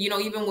wasn't,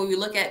 even when we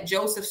look at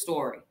Joseph's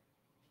story,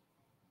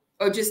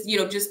 or just,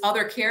 just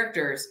other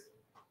characters,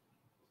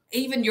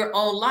 even your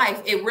own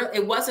life,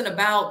 it wasn't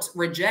about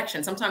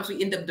rejection. Sometimes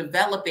we end up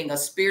developing a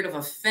spirit of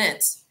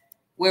offense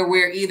where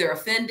we're either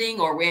offending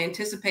or we're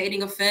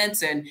anticipating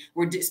offense and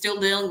we're still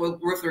dealing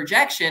with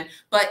rejection.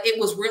 But it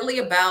was really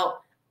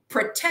about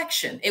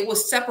protection. It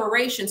was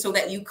separation so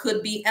that you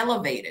could be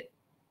elevated.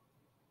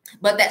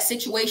 But that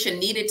situation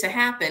needed to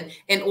happen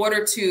in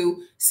order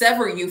to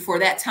sever you for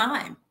that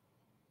time,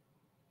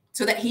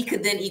 so that he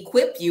could then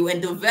equip you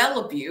and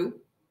develop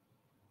you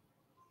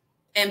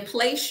and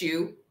place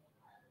you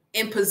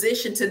in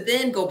position to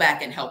then go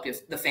back and help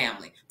the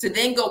family, to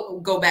then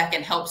go back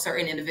and help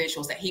certain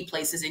individuals that he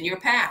places in your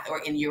path or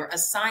in your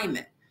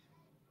assignment.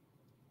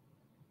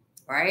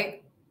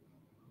 Right?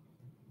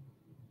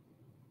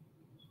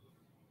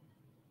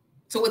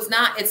 So it's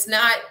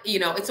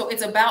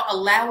about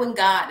allowing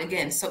God,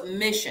 again,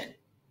 submission.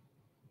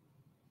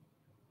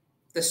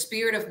 The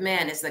spirit of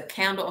man is the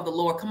candle of the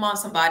Lord. Come on,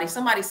 somebody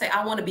say,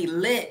 I want to be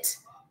lit.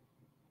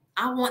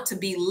 I want to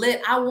be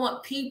lit. I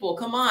want people,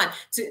 come on,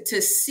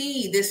 to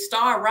see this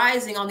star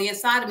rising on the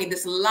inside of me,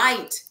 this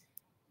light.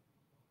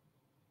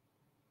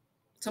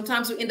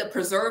 Sometimes we end up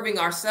preserving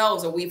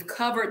ourselves, or we've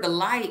covered the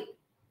light.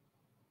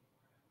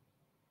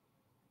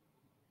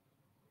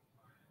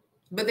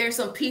 But there's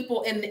some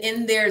people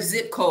in their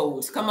zip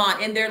codes, come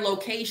on, in their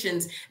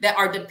locations that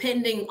are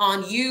depending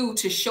on you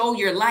to show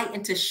your light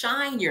and to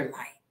shine your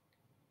light,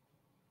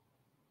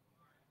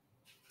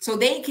 so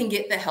they can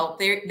get the help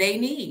they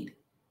need.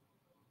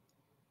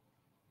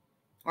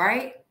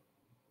 Right?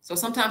 So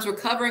sometimes we're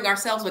covering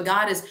ourselves, but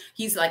God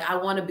he's like, I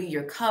want to be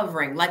your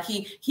covering. Like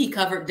he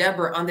covered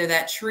Deborah under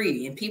that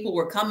tree, and people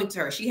were coming to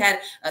her. She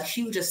had a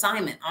huge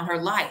assignment on her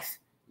life,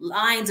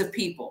 lines of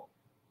people.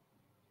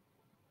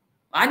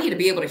 I need to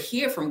be able to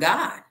hear from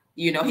God.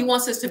 He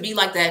wants us to be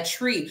like that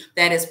tree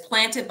that is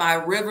planted by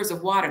rivers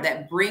of water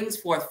that brings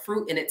forth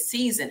fruit in its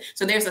season.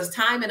 So there's a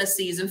time and a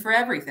season for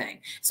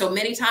everything. So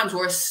many times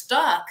we're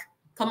stuck,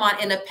 come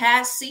on, in a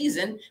past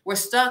season. We're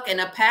stuck in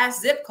a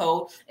past zip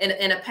code,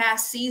 in a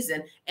past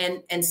season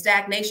and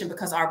stagnation,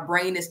 because our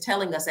brain is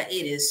telling us that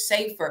it is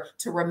safer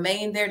to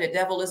remain there. The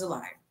devil is a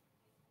liar.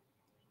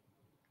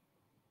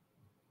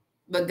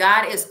 But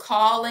God is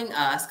calling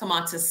us, come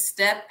on, to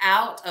step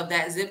out of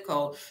that zip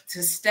code,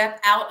 to step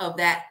out of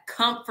that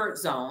comfort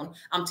zone.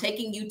 I'm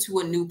taking you to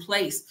a new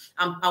place.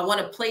 I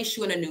want to place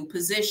you in a new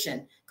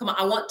position. Come on,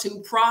 I want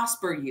to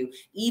prosper you,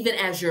 even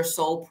as your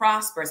soul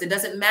prospers. It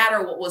doesn't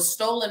matter what was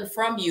stolen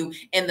from you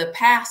in the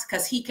past,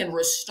 because he can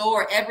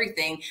restore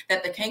everything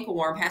that the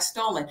cankerworm has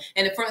stolen.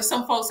 And for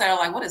some folks that are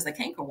like, what is the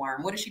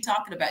cankerworm? What is she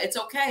talking about? It's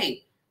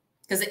okay.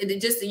 Because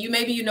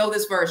maybe you know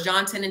this verse,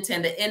 John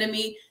 10:10, the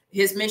enemy,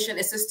 his mission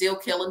is to steal,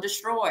 kill, and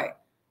destroy.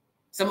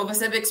 Some of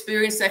us have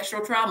experienced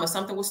sexual trauma.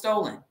 Something was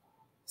stolen.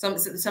 Some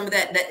of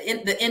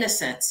the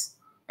innocence,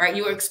 right?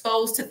 You were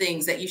exposed to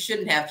things that you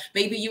shouldn't have.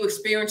 Maybe you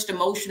experienced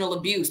emotional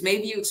abuse.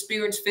 Maybe you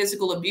experienced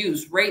physical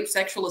abuse, rape,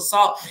 sexual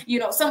assault,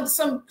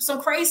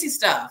 some crazy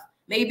stuff.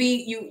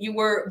 Maybe you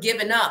were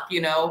given up,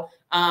 you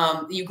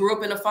grew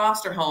up in a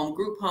foster home,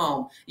 group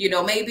home,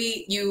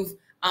 maybe you've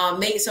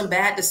made some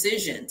bad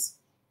decisions.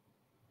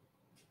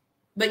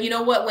 But you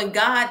know what? When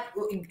God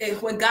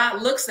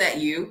looks at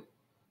you,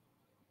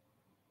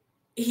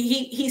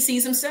 he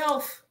sees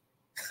himself.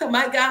 Oh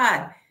my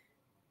God.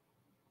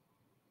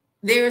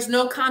 There is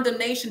no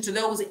condemnation to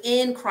those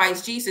in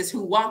Christ Jesus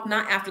who walk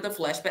not after the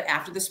flesh, but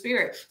after the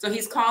spirit. So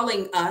he's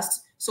calling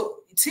us to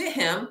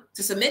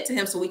submit to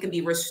him so we can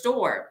be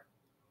restored.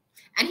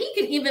 And he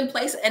can even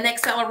place an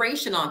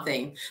acceleration on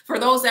things. For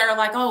those that are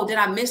like, oh, did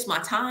I miss my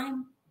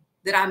time?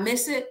 Did I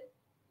miss it?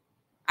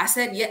 I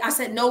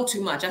said no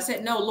too much. I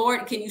said, no,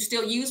 Lord, can you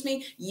still use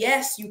me?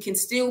 Yes, you can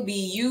still be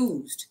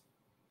used.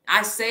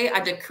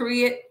 I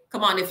decree it.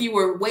 Come on, if you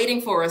were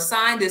waiting for a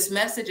sign, this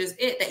message is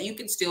it, that you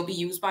can still be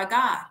used by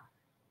God.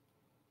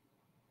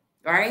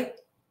 Right?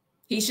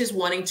 He's just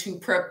wanting to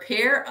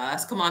prepare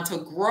us, come on, to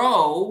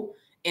grow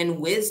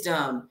in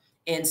wisdom,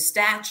 in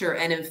stature,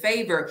 and in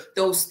favor.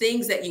 Those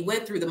things that you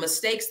went through, the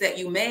mistakes that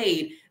you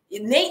made,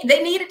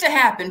 they needed to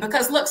happen,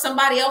 because look,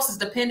 somebody else is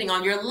depending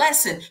on your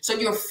lesson. So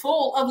you're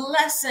full of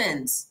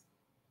lessons.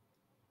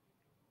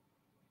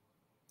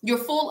 You're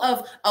full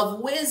of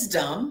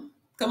wisdom.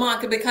 Come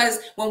on, because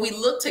when we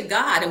look to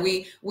God and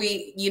he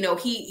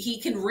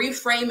can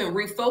reframe and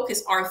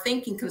refocus our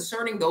thinking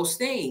concerning those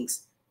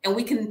things, and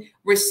we can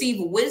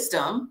receive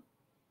wisdom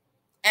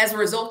as a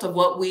result of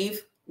what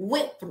we've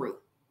went through.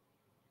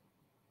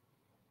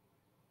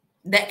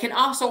 That can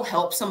also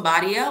help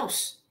somebody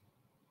else.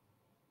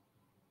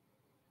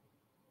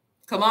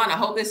 Come on, I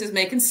hope this is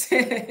making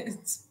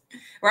sense,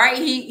 right?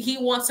 He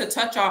wants to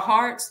touch our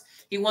hearts.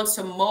 He wants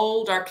to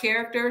mold our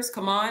characters.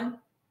 Come on,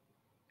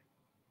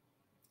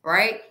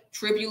 right?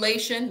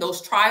 Tribulation,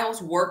 those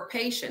trials work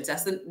patience.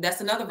 That's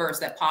another verse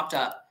that popped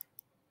up.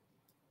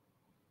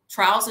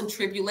 Trials and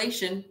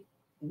tribulation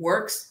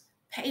works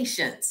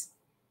patience.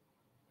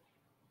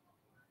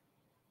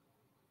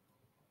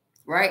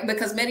 right?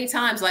 Because many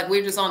times, like,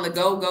 we're just on the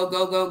go, go,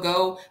 go, go,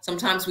 go.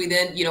 Sometimes we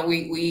then,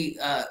 we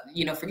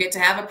forget to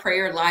have a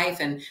prayer life,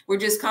 and we're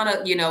just kind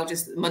of,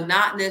 just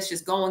monotonous,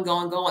 just going,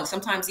 going, going.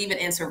 Sometimes even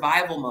in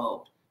survival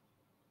mode.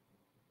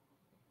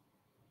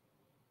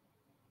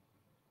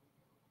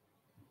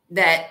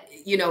 That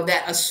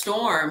a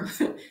storm,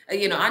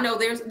 I know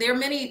there are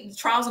many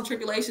trials and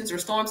tribulations or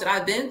storms that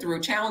I've been through,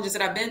 challenges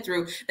that I've been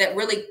through, that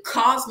really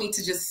caused me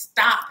to just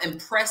stop and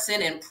press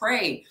in and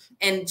pray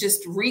and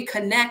just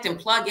reconnect and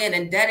plug in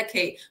and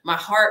dedicate my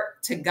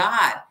heart to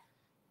God,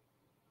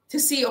 to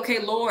see, okay,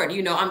 Lord,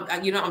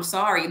 I'm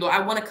sorry, Lord, I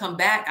want to come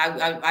back.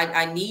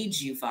 I need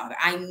you, Father.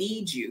 I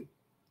need you.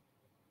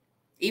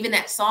 Even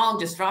that song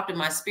just dropped in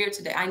my spirit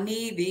today. I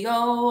need thee.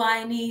 Oh,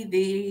 I need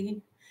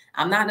thee.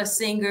 I'm not a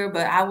singer,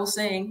 but I will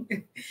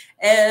sing.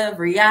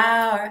 Every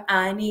hour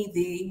I need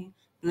thee.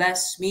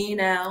 Bless me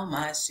now,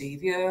 my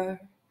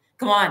Savior.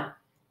 Come on.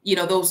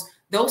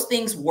 Those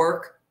things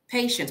work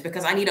patience,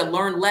 because I need to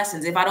learn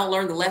lessons. If I don't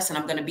learn the lesson,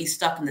 I'm going to be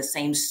stuck in the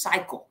same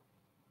cycle.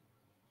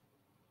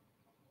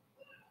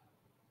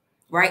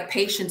 Right?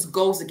 Patience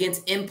goes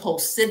against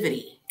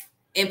impulsivity.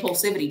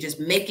 Impulsivity, just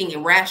making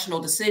irrational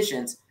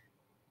decisions.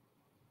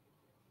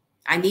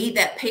 I need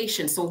that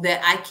patience so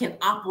that I can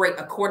operate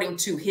according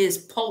to his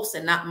pulse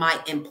and not my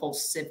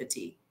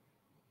impulsivity.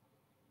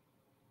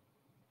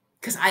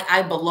 Because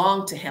I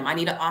belong to him. I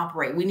need to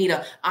operate. We need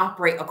to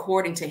operate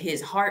according to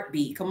his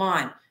heartbeat. Come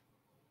on.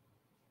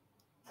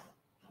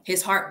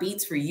 His heart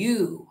beats for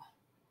you.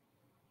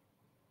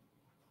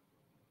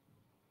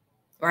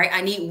 Right?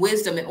 I need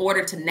wisdom in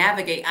order to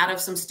navigate out of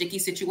some sticky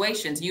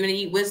situations. You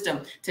need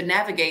wisdom to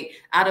navigate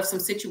out of some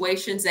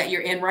situations that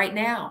you're in right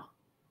now.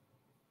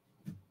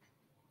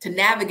 To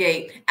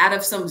navigate out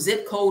of some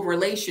zip code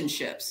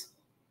relationships,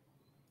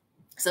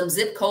 some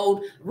zip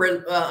code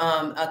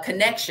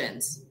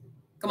connections.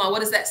 Come on,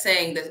 what is that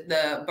saying?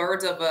 The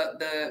birds of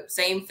the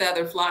same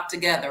feather flock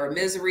together. A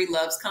misery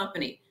loves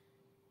company,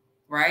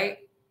 right?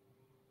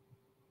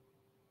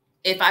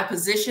 If I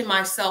position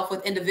myself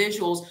with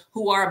individuals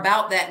who are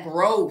about that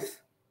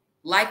growth,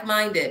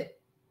 like-minded,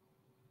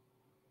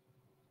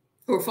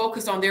 who are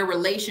focused on their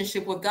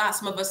relationship with God.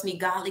 Some of us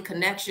need godly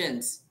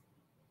connections.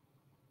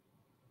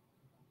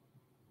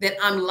 That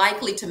I'm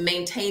likely to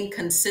maintain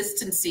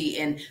consistency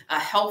and a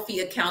healthy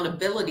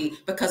accountability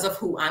because of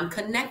who I'm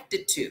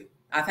connected to.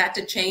 I've had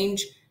to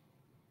change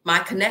my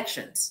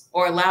connections,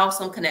 or allow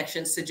some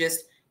connections to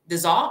just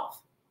dissolve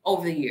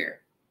over the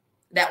year.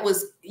 That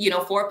was,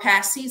 for a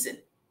past season.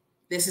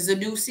 This is a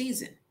new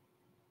season.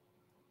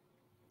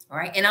 All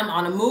right. And I'm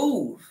on a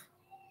move.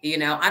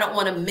 I don't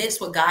want to miss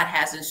what God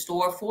has in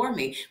store for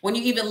me. When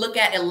you even look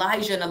at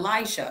Elijah and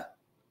Elisha,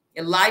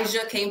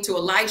 Elijah came to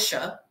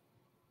Elisha.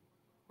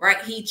 Right?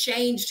 He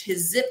changed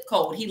his zip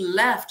code. He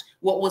left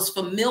what was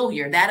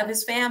familiar, that of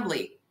his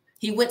family.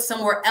 He went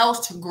somewhere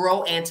else to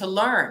grow and to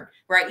learn,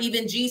 right?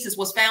 Even Jesus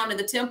was found in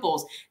the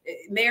temples.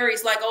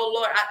 Mary's like, oh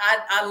Lord,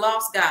 I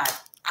lost God.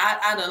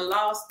 I done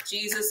lost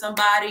Jesus,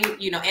 somebody,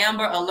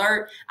 Amber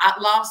Alert. I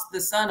lost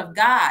the Son of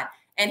God.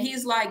 And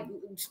he's like,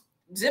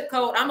 zip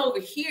code, I'm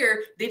over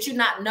here. Did you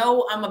not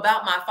know I'm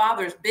about my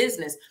Father's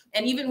business?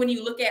 And even when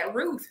you look at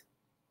Ruth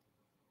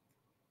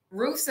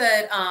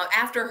said,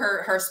 after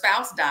her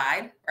spouse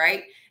died,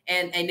 right?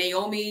 And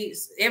Naomi,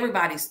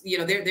 everybody's,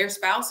 their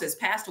spouses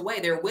passed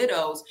away, they're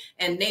widows.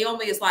 And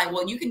Naomi is like,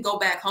 well, you can go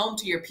back home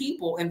to your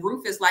people. And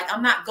Ruth is like,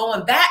 I'm not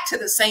going back to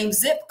the same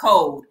zip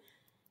code.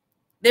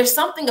 There's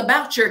something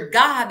about your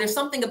God. There's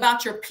something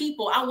about your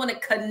people. I want to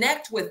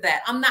connect with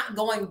that. I'm not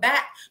going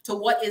back to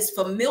what is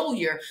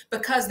familiar,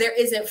 because there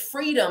isn't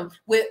freedom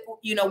with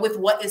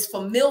what is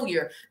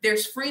familiar.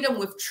 There's freedom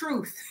with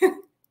truth.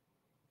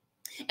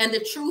 And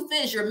the truth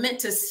is, you're meant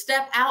to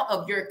step out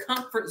of your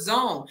comfort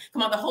zone.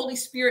 Come on, the Holy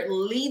Spirit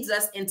leads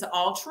us into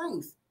all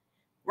truth,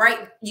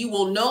 right? You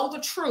will know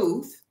the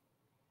truth,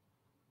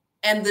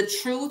 and the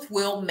truth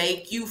will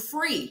make you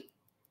free.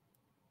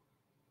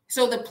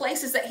 So the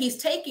places that he's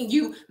taking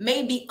you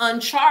may be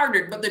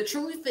uncharted, but the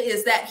truth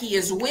is that he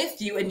is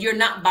with you and you're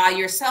not by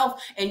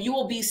yourself, and you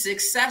will be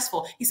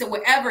successful. He said,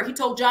 he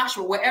told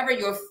Joshua, wherever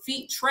your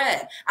feet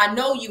tread. I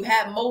know you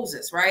had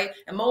Moses, right?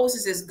 And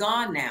Moses is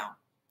gone now.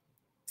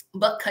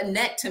 But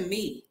connect to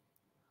me.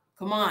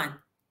 Come on.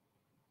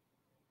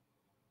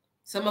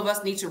 Some of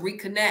us need to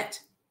reconnect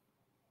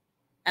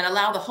and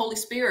allow the Holy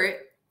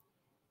Spirit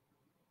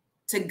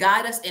to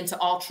guide us into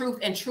all truth.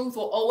 And truth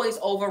will always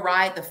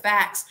override the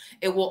facts.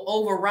 It will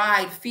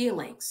override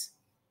feelings.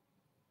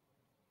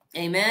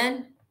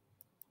 Amen.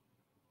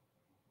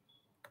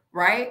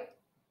 Right?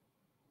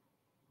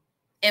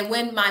 And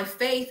when my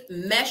faith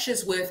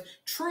meshes with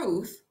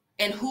truth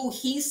and who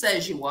he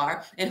says you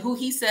are and who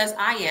he says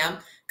I am,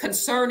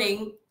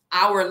 concerning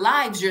our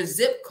lives, your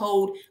zip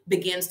code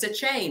begins to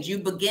change. You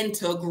begin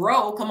to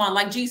grow. Come on,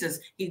 like Jesus,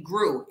 he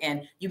grew,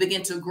 and you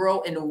begin to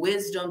grow in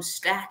wisdom,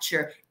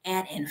 stature,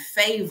 and in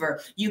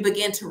favor. You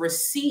begin to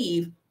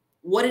receive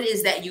what it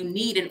is that you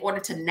need in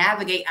order to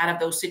navigate out of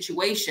those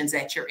situations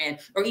that you're in,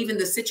 or even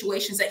the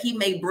situations that he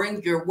may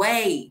bring your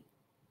way.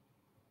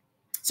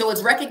 So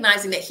it's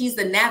recognizing that he's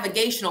the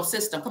navigational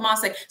system. Come on,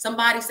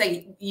 somebody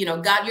say,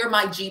 God, you're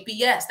my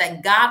GPS.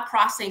 That God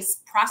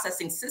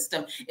processing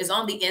system is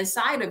on the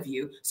inside of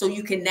you, so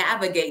you can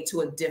navigate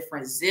to a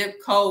different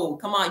zip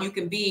code. Come on, you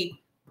can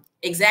be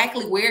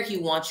exactly where he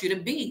wants you to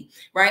be,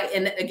 right?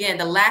 And again,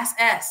 the last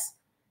S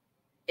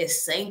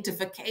is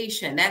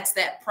sanctification. That's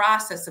that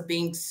process of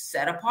being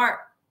set apart.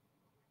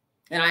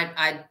 And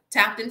I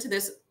tapped into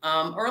this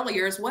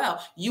earlier as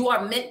well. You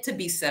are meant to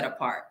be set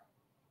apart.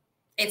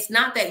 It's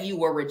not that you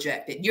were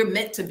rejected. You're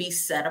meant to be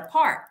set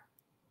apart.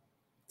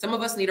 Some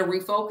of us need to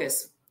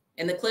refocus.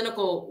 In the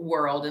clinical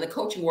world, in the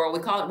coaching world,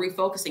 we call it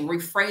refocusing,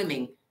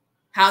 reframing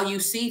how you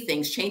see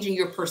things, changing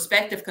your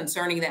perspective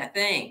concerning that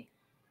thing.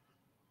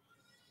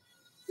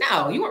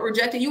 No, you weren't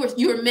rejected.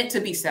 You were meant to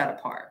be set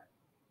apart.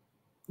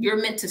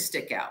 You're meant to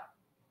stick out.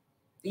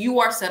 You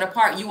are set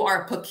apart. You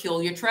are a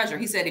peculiar treasure.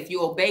 He said, if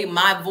you obey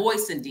my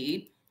voice,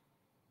 indeed,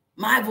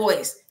 my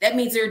voice, that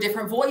means there are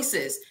different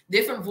voices.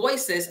 Different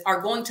voices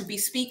are going to be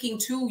speaking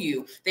to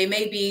you. They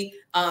may be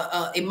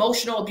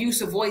emotional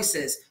abusive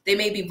voices. They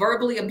may be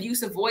verbally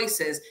abusive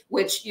voices,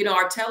 which,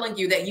 are telling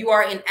you that you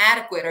are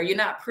inadequate, or you're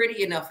not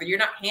pretty enough, or you're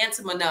not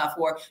handsome enough,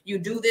 or you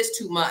do this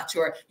too much,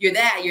 or you're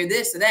that, you're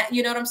this, or that.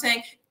 You know what I'm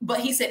saying?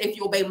 But he said, if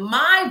you obey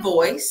my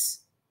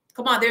voice,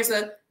 come on, there's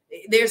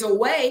a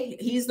way.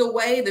 He's the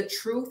way, the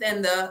truth,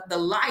 and the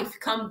life.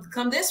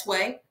 Come this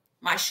way.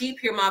 My sheep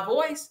hear my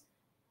voice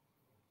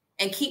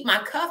and keep my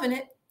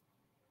covenant.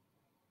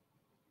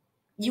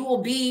 You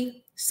will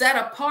be set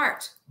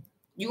apart.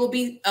 You will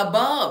be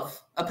above,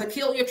 a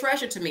peculiar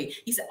treasure to me.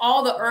 He said,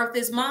 all the earth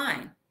is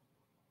mine.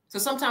 So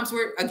sometimes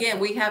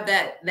we have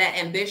that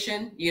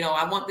ambition,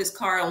 I want this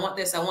car, I want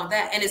this, I want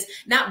that. And it's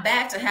not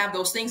bad to have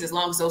those things, as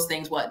long as those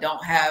things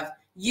don't have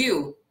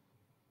you.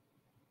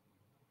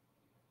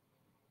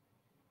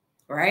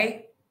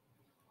 Right?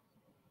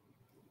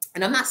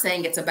 And I'm not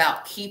saying it's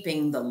about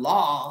keeping the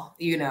law,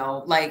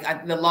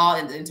 like the law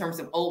in terms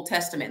of Old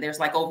Testament. There's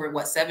like over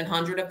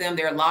 700 of them.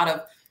 There's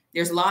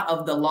a lot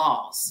of the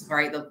laws,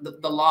 right?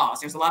 The laws.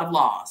 There's a lot of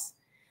laws,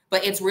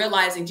 but it's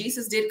realizing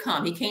Jesus did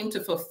come. He came to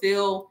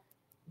fulfill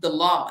the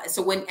law.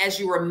 So as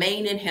you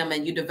remain in him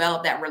and you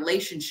develop that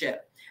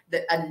relationship,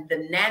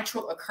 the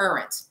natural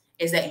occurrence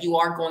is that you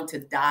are going to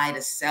die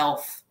to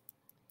self.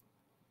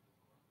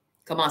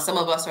 Come on, some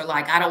of us are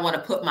like, I don't want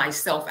to put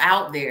myself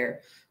out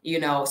there.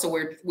 So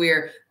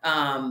we're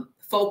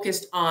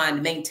focused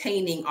on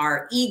maintaining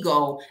our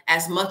ego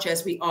as much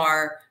as we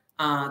are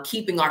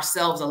keeping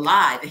ourselves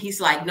alive. And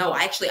he's like, no,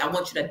 actually, I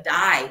want you to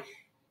die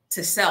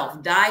to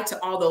self, die to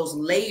all those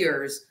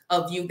layers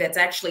of you that's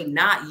actually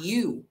not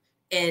you.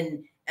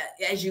 And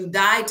as you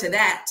die to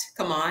that,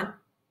 come on,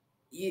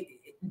 you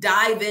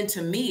dive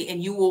into me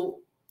and you will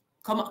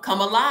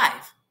come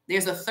alive.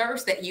 There's a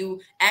thirst that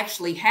you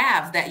actually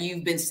have that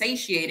you've been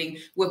satiating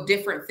with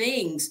different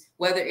things,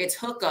 whether it's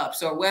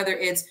hookups or whether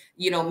it's,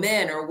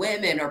 men or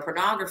women or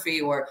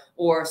pornography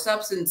or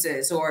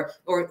substances or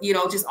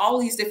just all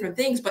these different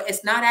things, but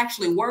it's not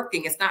actually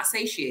working. It's not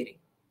satiating.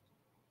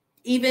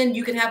 Even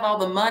you can have all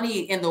the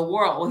money in the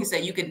world. Well, he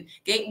said you can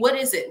gain. What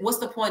is it? What's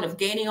the point of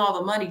gaining all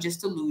the money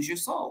just to lose your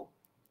soul?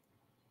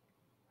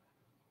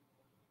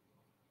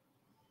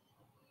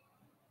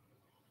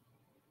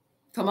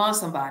 Come on,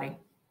 somebody.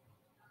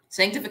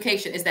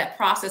 Sanctification is that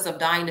process of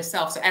dying to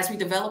self. So as we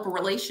develop a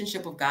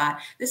relationship with God,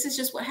 this is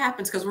just what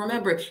happens. Because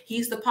remember,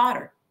 he's the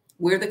potter.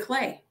 We're the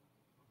clay.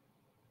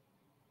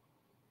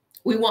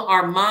 We want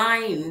our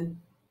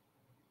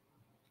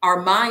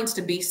minds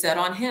to be set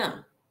on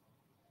him.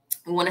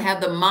 We want to have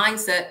the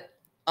mindset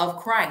of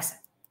Christ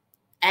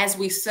as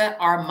we set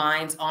our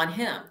minds on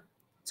him.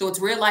 So it's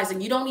realizing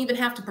you don't even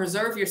have to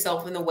preserve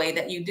yourself in the way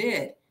that you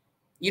did.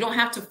 You don't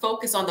have to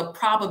focus on the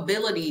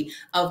probability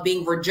of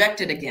being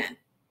rejected again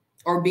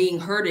or being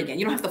hurt again.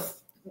 You don't have to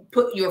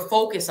put your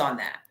focus on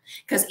that,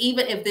 because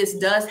even if this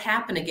does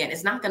happen again,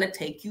 it's not going to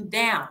take you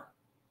down,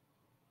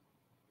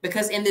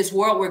 because in this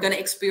world, we're going to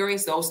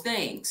experience those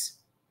things.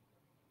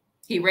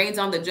 He reigns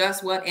on the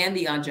just, and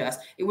the unjust.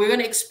 We're going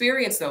to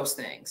experience those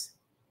things,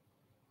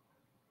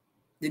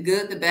 the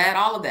good, the bad,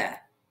 all of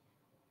that.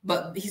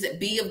 But he said,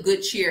 be of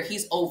good cheer.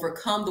 He's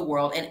overcome the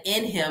world, and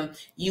in him,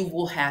 you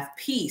will have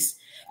peace.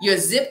 Your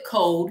zip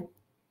code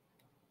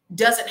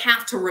doesn't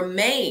have to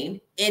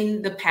remain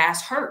in the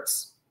past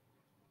hurts.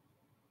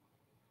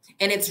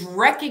 And it's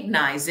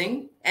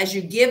recognizing as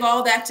you give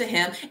all that to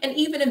him, and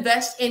even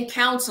invest in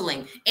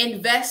counseling,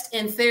 invest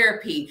in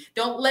therapy.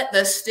 Don't let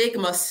the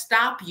stigma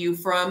stop you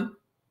from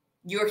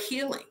your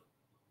healing.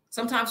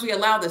 Sometimes we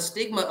allow the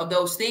stigma of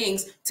those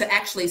things to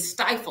actually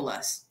stifle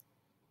us.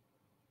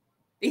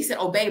 He said,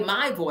 obey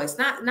my voice,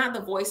 not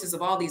the voices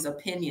of all these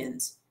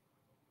opinions.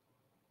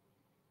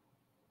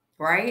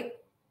 Right?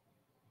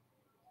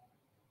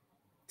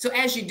 So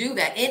as you do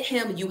that, in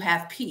him, you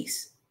have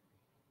peace.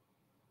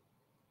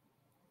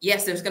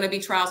 Yes, there's going to be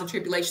trials and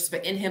tribulations,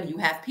 but in him, you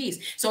have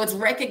peace. So it's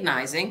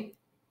recognizing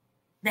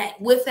that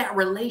with that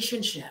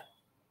relationship,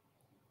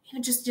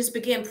 just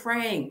begin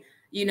praying,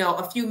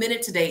 a few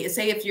minutes a day.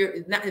 Say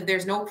if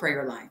there's no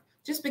prayer life,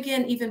 just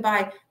begin even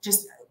by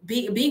just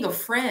being a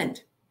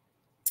friend.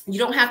 You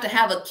don't have to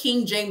have a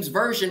King James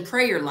Version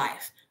prayer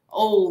life.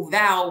 Oh,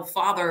 thou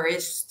Father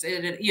is,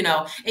 you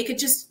know, it could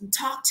just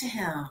talk to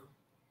him.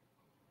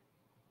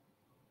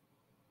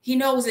 He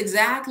knows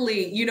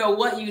exactly, you know,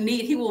 what you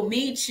need. He will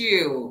meet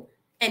you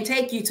and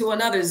take you to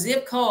another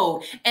zip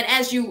code. And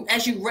as you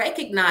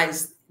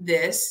recognize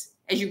this,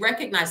 you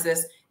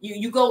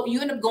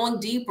end up going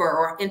deeper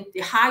or in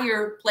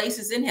higher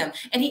places in him.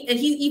 And he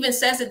even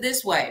says it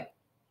this way: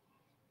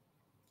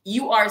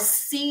 you are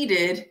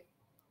seated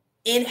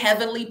in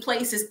heavenly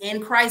places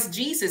in Christ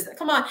Jesus.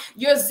 Come on,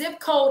 your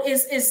zip code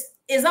is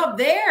up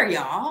there,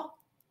 y'all.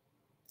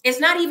 It's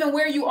not even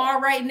where you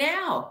are right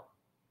now,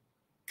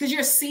 because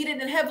you're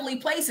seated in heavenly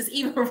places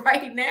even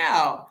right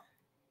now.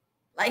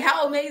 Like,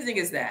 how amazing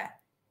is that?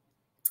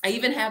 I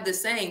even have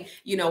this saying,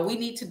 you know, we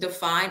need to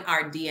define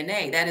our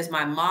DNA. That is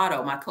my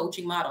motto, my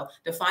coaching motto.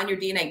 Define your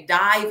DNA.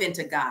 Dive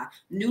into God.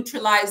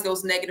 Neutralize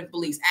those negative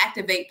beliefs.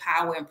 Activate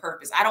power and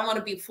purpose. I don't want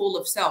to be full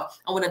of self.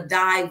 I want to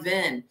dive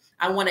in.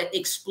 I want to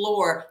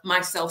explore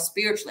myself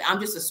spiritually. I'm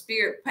just a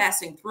spirit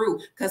passing through,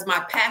 because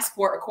my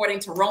passport, according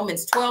to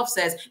Romans 12,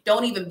 says,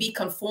 don't even be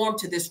conformed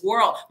to this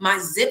world. My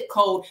zip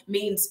code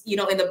means, you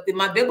know, in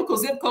my biblical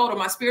zip code or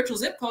my spiritual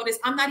zip code is,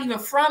 I'm not even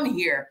from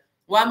here.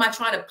 Why am I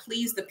trying to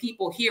please the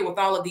people here with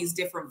all of these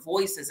different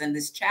voices and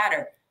this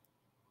chatter?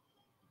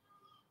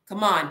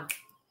 Come on.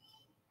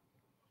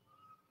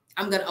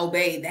 I'm going to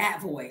obey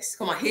that voice.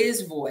 Come on,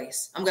 his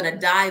voice. I'm going to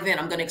dive in.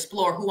 I'm going to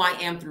explore who I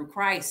am through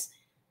Christ.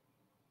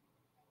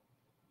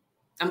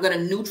 I'm going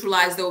to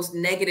neutralize those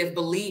negative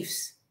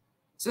beliefs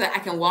so that I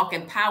can walk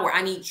in power.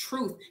 I need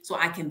truth so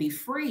I can be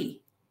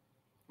free,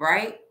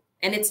 right?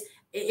 And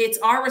it's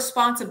our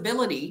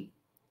responsibility,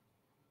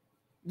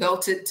 though,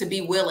 to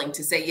be willing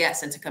to say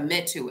yes and to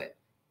commit to it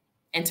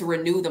and to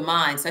renew the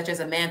mind. Such as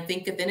a man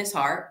thinketh in his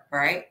heart,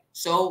 right?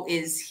 So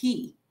is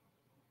he.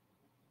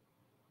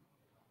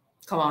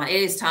 Come on,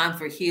 it is time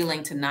for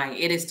healing tonight.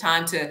 It is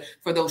time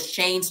for those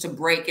chains to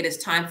break. It is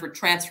time for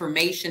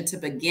transformation to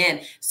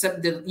begin. So,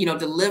 you know,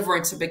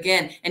 deliverance to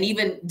begin, and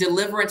even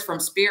deliverance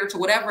from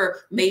spiritual,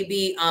 whatever may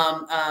be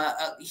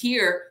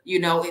here.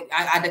 You know,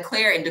 I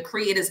declare and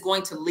decree it is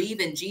going to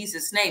leave in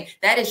Jesus' name.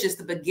 That is just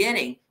the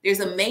beginning. There's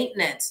a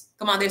maintenance.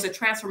 Come on, there's a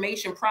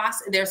transformation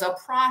process. There's a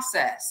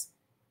process.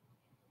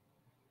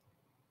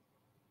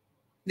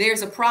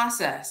 There's a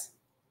process.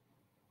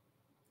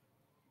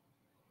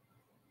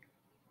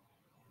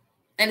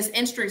 And it's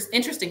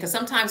interesting because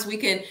sometimes we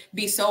can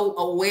be so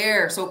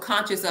aware, so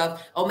conscious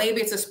of, oh,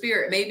 maybe it's a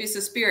spirit. Maybe it's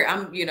a spirit.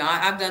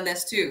 I've done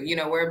this too, you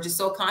know, where I'm just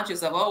so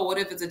conscious of, oh, what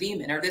if it's a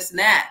demon or this and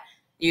that,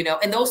 you know,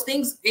 and those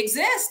things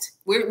exist.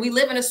 We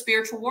live in a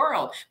spiritual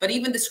world, but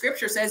even the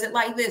scripture says it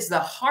like this: the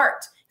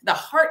heart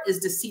is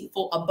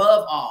deceitful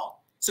above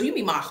all. So you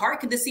mean my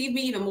heart can deceive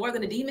me even more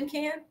than a demon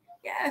can?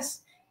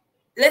 Yes.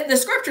 The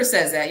scripture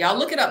says that, y'all.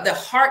 Look it up. The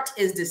heart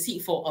is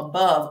deceitful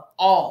above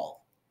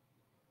all.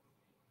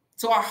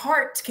 So our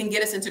heart can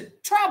get us into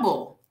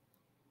trouble.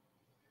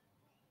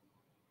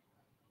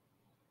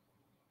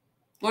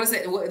 What is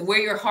it? Where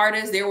your heart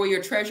is, there will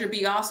your treasure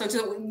be also.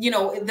 So, you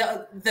know,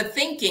 the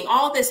thinking,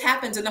 all this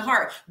happens in the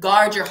heart.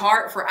 Guard your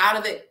heart, for out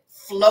of it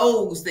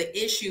flows the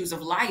issues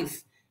of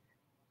life.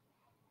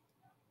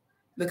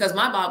 Because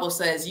my Bible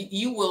says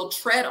you will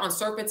tread on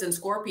serpents and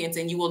scorpions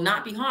and you will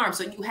not be harmed.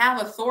 So you have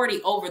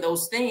authority over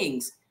those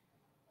things.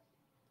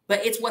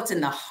 But it's what's in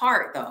the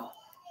heart, though.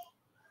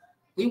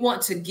 We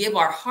want to give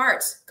our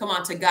hearts, come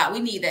on, to God. We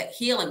need that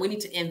healing. We need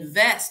to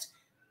invest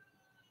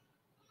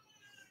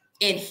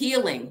in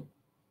healing,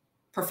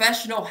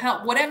 professional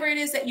help, whatever it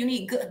is that you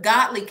need,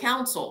 godly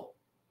counsel.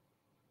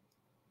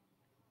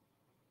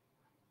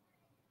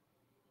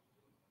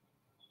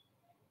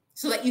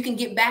 So that you can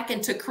get back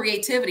into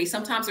creativity.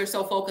 Sometimes they're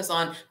so focused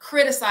on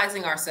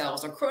criticizing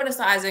ourselves or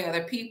criticizing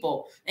other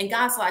people. And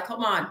God's like,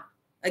 come on.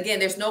 Again,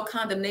 there's no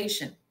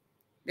condemnation.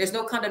 There's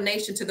no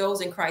condemnation to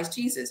those in Christ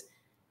Jesus.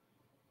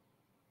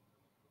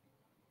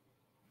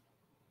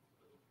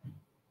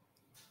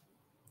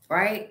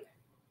 Right?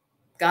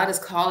 God is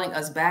calling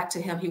us back to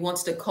him. He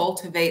wants to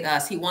cultivate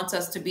us. He wants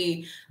us to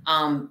be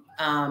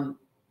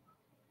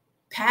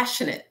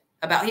passionate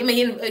about him.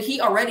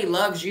 He already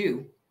loves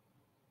you,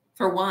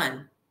 for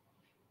one.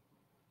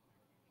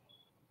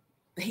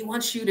 But he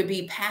wants you to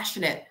be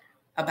passionate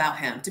about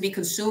him, to be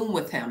consumed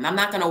with him. I'm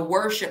not going to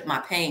worship my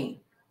pain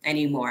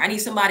anymore. I need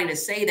somebody to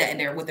say that in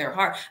there with their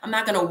heart. I'm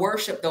not going to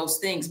worship those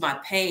things, my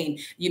pain,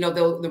 you know,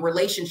 the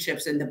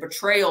relationships and the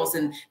betrayals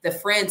and the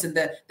friends and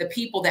the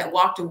people that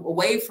walked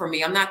away from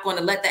me. I'm not going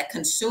to let that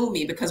consume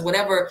me, because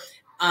whatever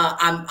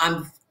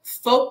I'm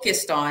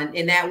focused on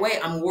in that way,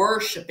 I'm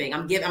worshiping,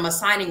 I'm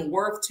assigning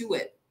worth to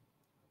it.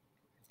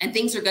 And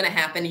things are going to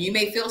happen and you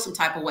may feel some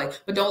type of way,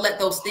 but don't let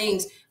those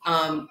things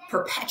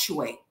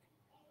perpetuate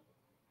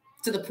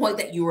to the point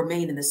that you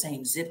remain in the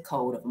same zip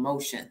code of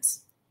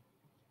emotions.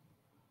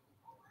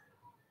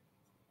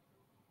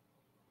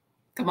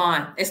 Come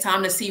on. It's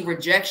time to see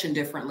rejection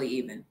differently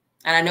even.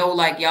 And I know,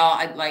 like, y'all,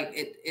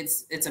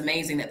 it's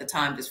amazing that the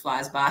time just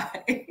flies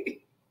by.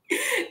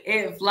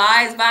 It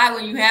flies by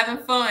when you're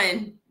having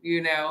fun.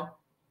 you know.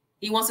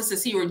 He wants us to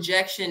see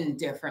rejection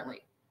differently.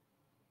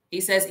 He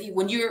says,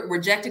 when you're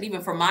rejected,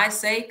 even for my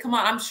sake, come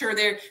on, I'm sure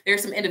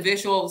there's some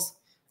individuals,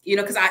 you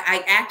know, because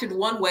I acted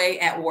one way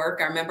at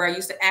work. I remember I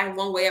used to act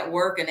one way at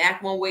work and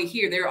act one way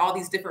here. There are all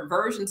these different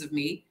versions of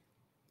me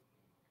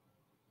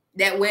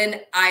that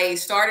when I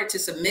started to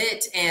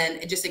submit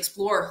and just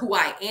explore who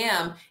I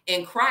am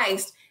in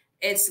Christ,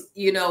 it's,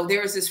 you know,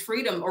 there's this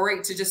freedom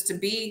or to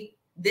be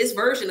this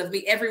version of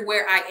me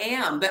everywhere I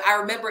am. But I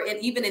remember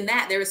even in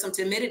that, there was some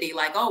timidity,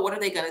 like, oh, what are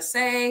they going to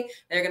say?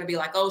 They're going to be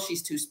like, oh,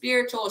 she's too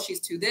spiritual. She's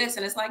too this.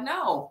 And it's like,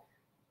 no,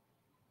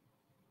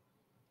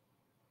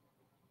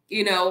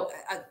 you know,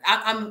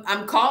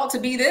 I'm called to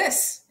be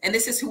this, and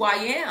this is who I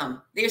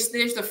am. There's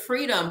the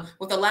freedom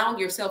with allowing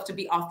yourself to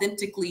be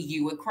authentically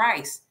you in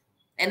Christ.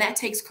 And that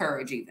takes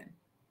courage even.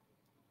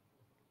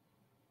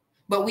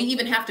 But we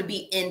even have to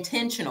be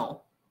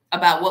intentional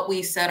about what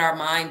we set our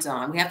minds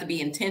on. We have to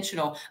be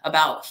intentional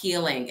about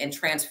healing and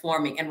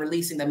transforming and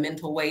releasing the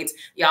mental weights.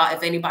 Y'all,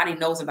 if anybody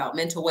knows about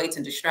mental weights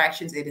and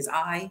distractions, it is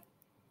I.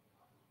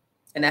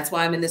 And that's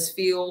why I'm in this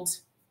field.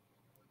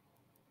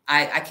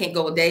 I can't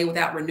go a day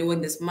without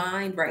renewing this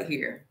mind right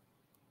here.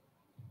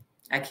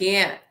 I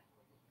can't.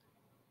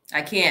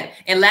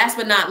 And last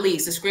but not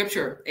least, the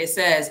scripture, it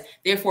says,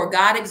 therefore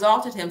God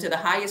exalted him to the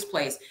highest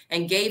place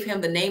and gave him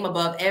the name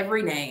above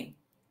every name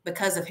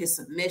because of his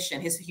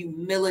submission, his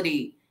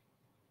humility.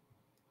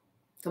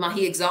 Come on,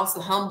 he exalts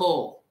the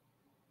humble,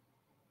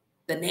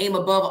 the name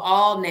above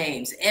all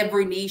names.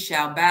 Every knee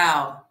shall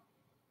bow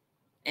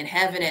in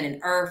heaven and in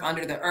earth,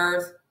 under the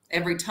earth.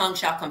 Every tongue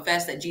shall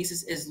confess that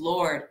Jesus is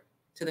Lord,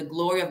 to the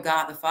glory of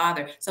God the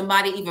Father.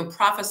 Somebody even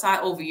prophesy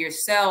over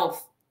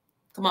yourself.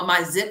 Come on,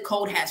 my zip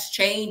code has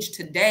changed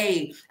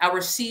today. I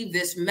received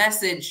this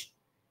message.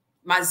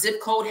 My zip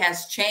code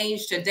has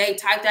changed today.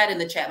 Type that in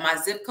the chat. My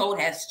zip code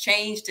has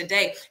changed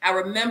today. I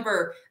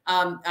remember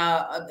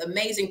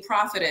amazing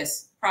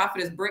prophetess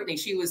Brittany.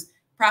 She was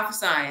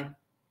prophesying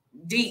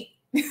deep,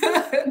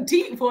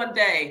 deep one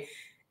day,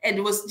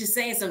 and was just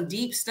saying some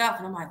deep stuff.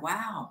 And I'm like,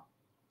 wow.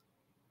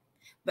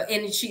 But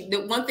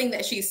the one thing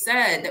that she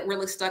said that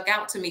really stuck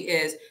out to me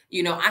is,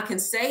 you know, I can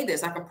say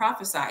this, I can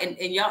prophesy,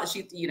 and y'all,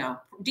 she, you know,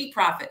 deep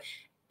prophet,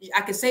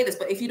 I can say this,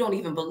 but if you don't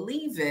even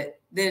believe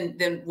it,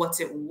 then what's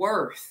it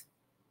worth?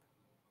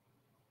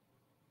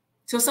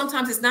 So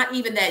sometimes it's not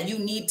even that you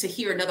need to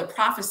hear another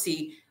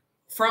prophecy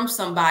from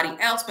somebody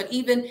else, but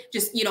even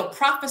just, you know,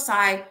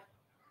 prophesy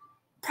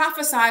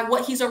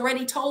what he's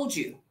already told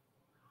you.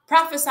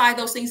 Prophesy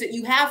those things that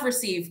you have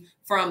received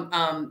from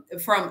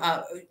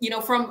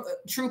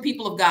true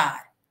people of God,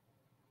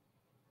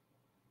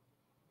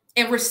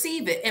 and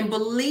receive it and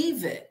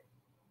believe it.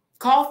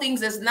 Call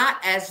things as not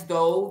as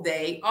though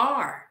they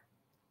are.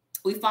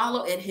 We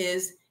follow in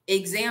his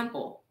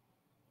example.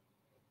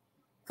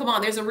 Come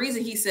on, there's a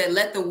reason he said,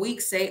 let the weak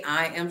say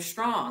I am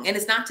strong. And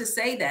it's not to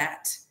say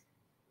that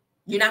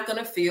you're not going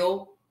to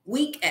feel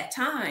weak at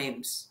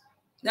times.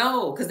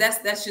 No, because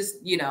that's just,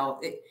 you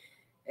know,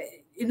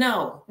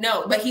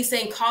 no, but he's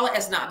saying call it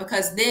as not,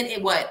 because then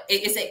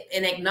it's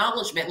an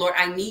acknowledgement. Lord,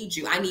 I need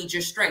you. I need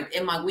your strength.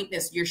 In my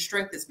weakness, your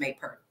strength is made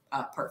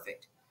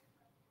perfect.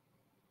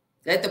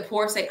 Let the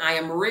poor say, I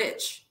am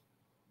rich.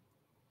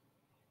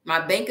 My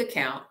bank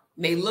account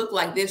may look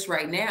like this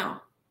right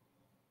now.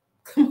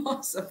 Come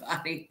on,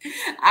 somebody.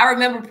 I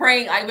remember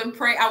praying. I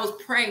was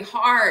praying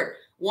hard.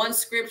 One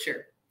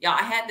scripture. Y'all,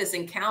 I had this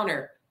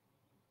encounter,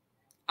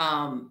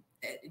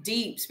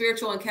 deep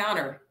spiritual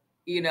encounter,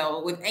 you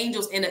know, with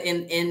angels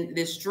in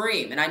this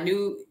dream. And I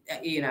knew,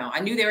 you know, I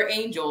knew they were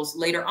angels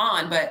later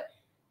on, but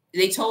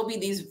they told me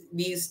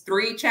these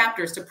 3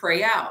 chapters to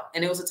pray out.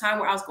 And it was a time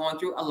where I was going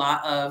through a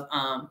lot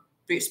of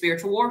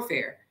spiritual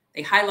warfare.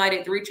 They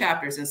highlighted 3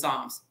 chapters in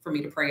Psalms for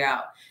me to pray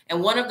out.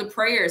 And one of the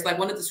prayers, like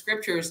one of the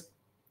scriptures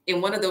in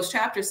one of those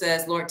chapters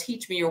says, Lord,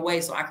 teach me your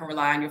way so I can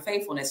rely on your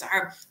faithfulness.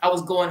 I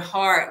was going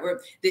hard.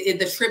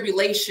 The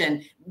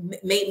tribulation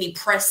made me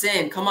press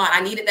in. Come on.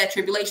 I needed that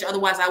tribulation.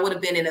 Otherwise, I would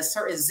have been in a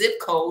certain zip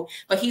code.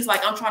 But he's like,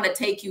 I'm trying to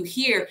take you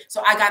here.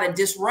 So I got to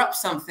disrupt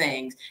some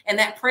things. And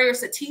that prayer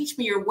said, teach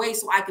me your way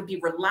so I could be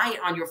reliant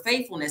on your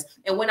faithfulness.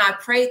 And when I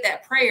prayed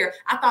that prayer,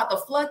 I thought the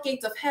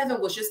floodgates of heaven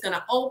was just going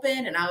to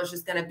open and I was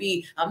just going to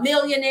be a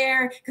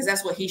millionaire because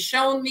that's what he's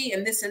shown me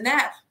and this and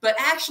that. But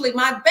actually,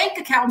 my bank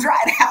account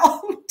dried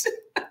out.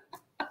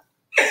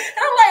 And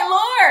I'm like,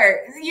 Lord,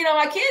 you know,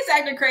 my kids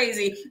acting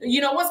crazy. You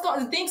know,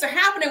 things are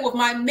happening with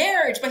my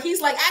marriage. But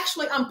he's like,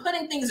 actually, I'm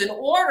putting things in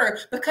order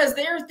because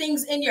there are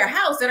things in your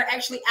house that are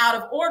actually out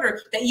of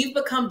order that you've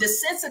become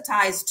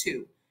desensitized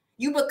to.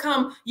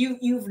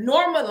 You've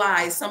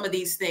normalized some of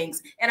these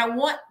things. And I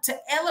want to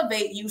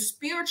elevate you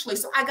spiritually.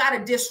 So I got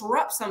to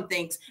disrupt some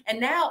things. And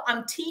now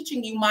I'm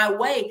teaching you my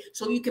way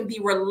so you can be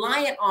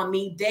reliant on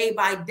me day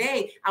by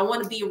day. I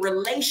want to be in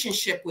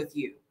relationship with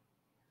you.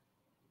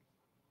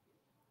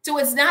 So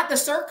it's not the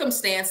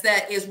circumstance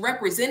that is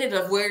representative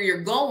of where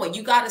you're going.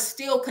 You got to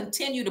still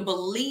continue to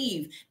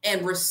believe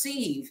and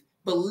receive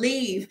and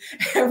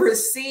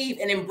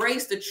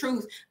embrace the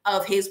truth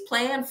of his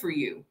plan for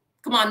you.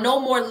 Come on, no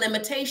more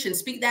limitations.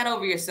 Speak that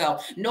over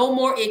yourself. No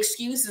more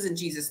excuses in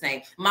Jesus'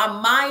 name. My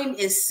mind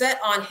is set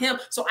on him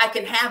so I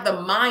can have the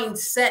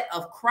mindset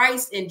of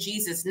Christ in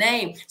Jesus'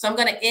 name. So I'm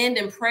going to end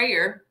in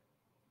prayer.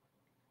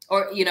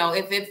 Or, you know,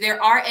 if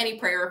there are any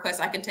prayer requests,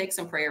 I can take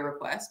some prayer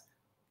requests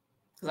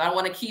because I don't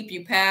want to keep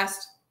you I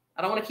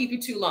don't want to keep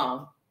you too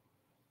long.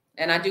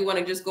 And I do want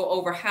to just go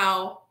over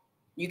how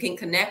you can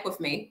connect with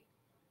me.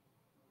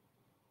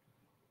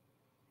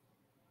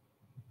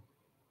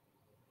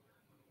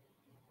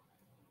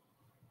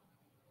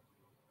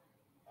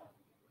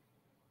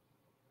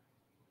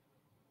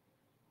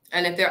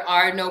 And if there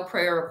are no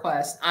prayer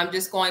requests, I'm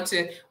just going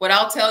to, what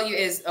I'll tell you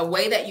is a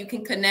way that you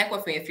can connect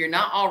with me. If you're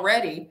not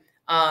already,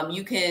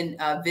 you can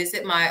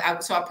visit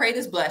so I pray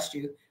this blessed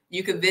you.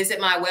 You can visit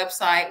my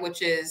website,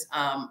 which is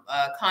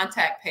a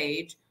contact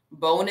page,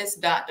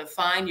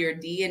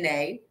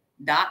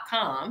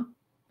 bonus.defineyourdna.com.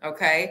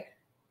 Okay.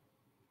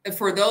 And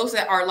for those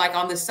that are like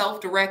on the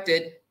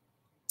self-directed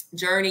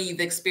journey,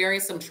 you've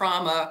experienced some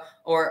trauma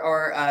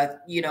or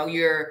you know,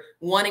 you're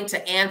wanting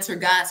to answer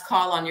God's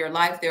call on your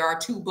life, there are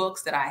 2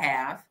 books that I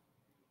have.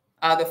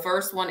 The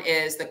first one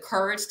is The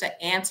Courage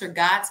to Answer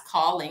God's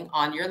Calling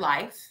on Your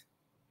Life.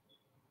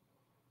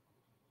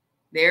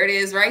 There it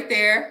is right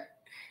there.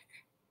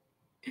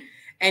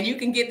 And you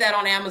can get that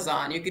on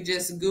Amazon. You could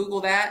just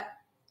Google that.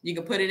 You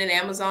can put it in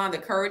Amazon, The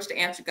Courage to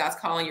Answer God's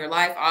Call on Your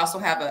Life. I also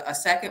have a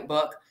second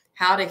book,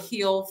 How to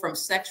Heal from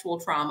Sexual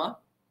Trauma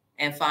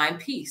and Find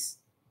Peace.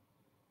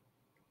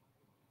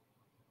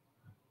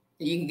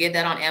 You can get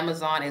that on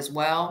Amazon as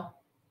well.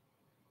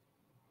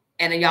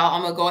 And y'all,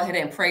 I'm going to go ahead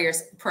and pray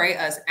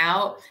us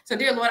out. So,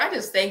 dear Lord, I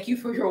just thank you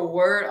for your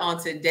word on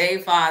today,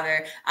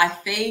 Father. I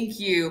thank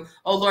you,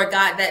 oh Lord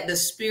God, that the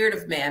spirit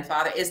of man,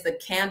 Father, is the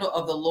candle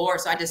of the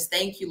Lord. So I just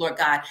thank you, Lord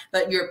God,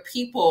 that your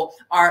people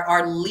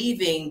are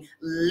leaving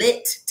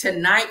lit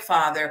tonight,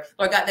 Father.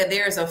 Lord God, that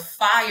there is a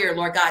fire,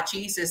 Lord God,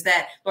 Jesus,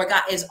 that, Lord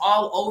God, is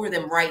all over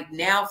them right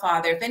now,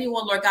 Father. If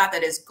anyone, Lord God,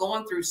 that is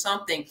going through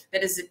something,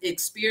 that is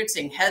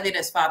experiencing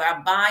heaviness, Father,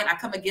 I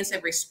come against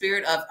every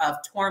spirit of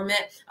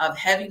torment, of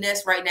heaviness,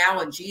 right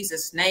now in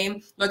Jesus'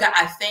 name. Lord God,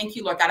 I thank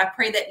you, Lord God. I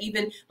pray that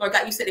even, Lord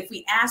God, you said if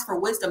we ask for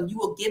wisdom, you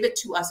will give it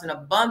to us in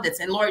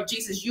abundance. And Lord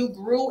Jesus, you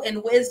grew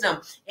in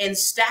wisdom, in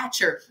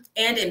stature,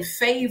 and in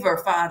favor,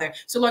 Father.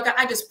 So Lord God,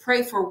 I just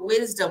pray for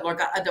wisdom, Lord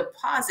God, a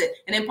deposit,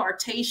 an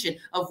impartation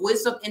of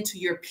wisdom into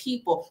your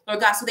people, Lord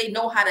God, so they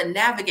know how to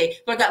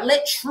navigate. Lord God,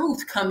 let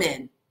truth come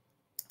in.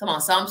 Come on,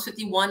 Psalms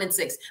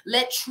 51:6.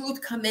 Let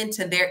truth come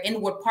into their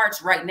inward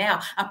parts right now.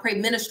 I pray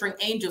ministering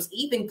angels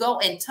even go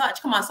and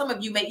touch. Come on, some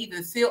of you may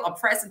even feel a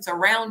presence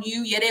around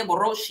you. And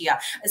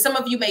some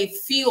of you may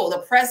feel the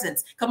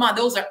presence. Come on,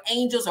 those are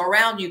angels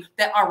around you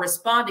that are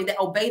responding, that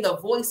obey the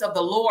voice of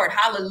the Lord.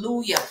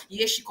 Hallelujah.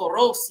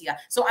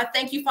 So I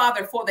thank you,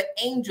 Father, for the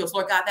angels,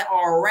 Lord God, that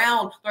are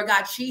around, Lord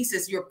God,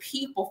 Jesus, your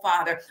people,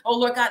 Father. Oh,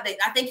 Lord God,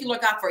 I thank you,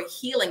 Lord God, for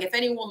healing. If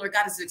anyone, Lord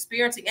God, is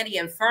experiencing any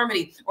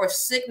infirmity or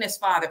sickness,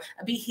 Father,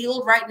 be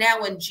healed right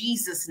now in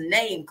Jesus'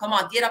 name. Come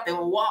on, get up and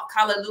walk.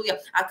 Hallelujah.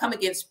 I come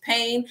against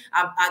pain.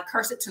 I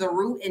curse it to the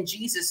root in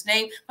Jesus'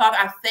 name. Father,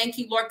 I thank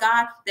you, Lord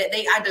God, that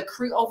I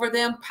decree over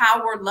them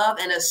power, love,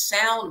 and a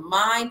sound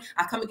mind.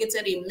 I come against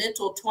any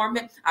mental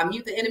torment. I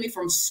mute the enemy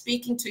from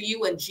speaking to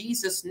you in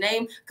Jesus'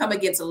 name. Come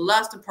against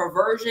lust and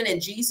perversion in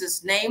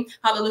Jesus' name.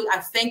 Hallelujah. I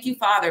thank you,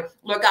 Father,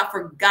 Lord God,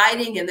 for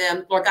guiding in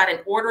them, Lord God,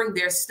 and ordering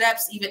their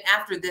steps even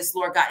after this,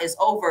 Lord God, is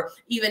over.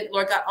 Even,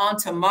 Lord God, on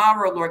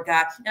tomorrow, Lord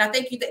God. And I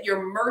thank you that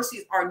your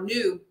mercies are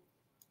new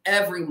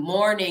every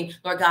morning,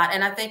 Lord God.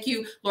 And I thank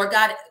you, Lord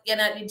God. And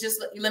let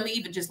me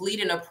even just lead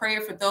in a prayer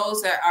for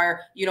those that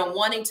are,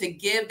 wanting to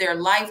give their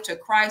life to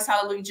Christ.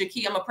 Hallelujah.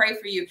 Jackie, I'm gonna pray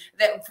for you,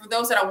 that for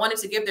those that are wanting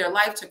to give their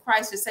life to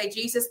Christ, to say,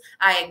 Jesus,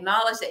 I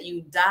acknowledge that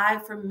you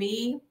died for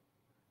me.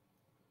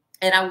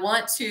 And I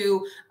want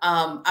you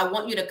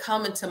to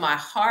come into my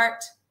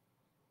heart.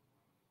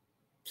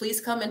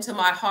 Please come into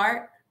my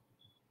heart.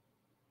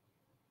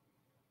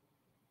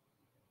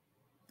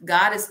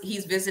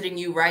 He's visiting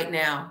you right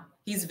now.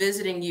 He's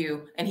visiting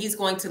you, and he's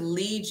going to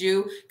lead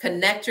you.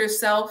 Connect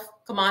yourself.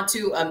 Come on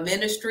to a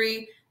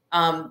ministry.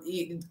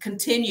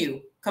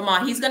 Continue. Come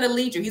on. He's going to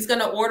lead you. He's going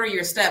to order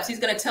your steps. He's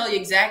going to tell you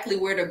exactly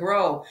where to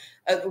go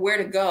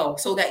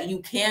so that you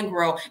can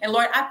grow. And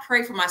Lord, I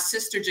pray for my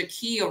sister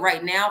Jakia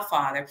right now,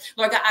 Father.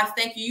 Lord God, I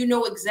thank you. You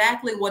know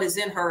exactly what is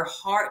in her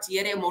heart.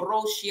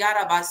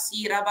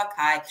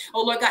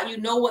 Oh, Lord God, you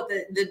know what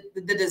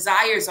the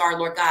desires are,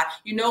 Lord God.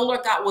 You know, Lord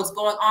God, what's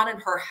going on in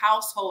her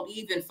household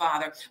even,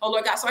 Father. Oh,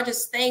 Lord God, so I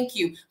just thank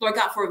you, Lord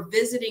God, for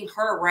visiting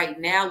her right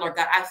now, Lord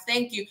God. I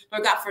thank you,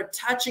 Lord God, for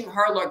touching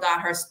her, Lord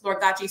God,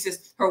 Lord God,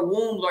 Jesus, her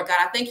womb, Lord God.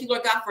 I thank you,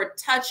 Lord God, for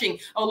touching,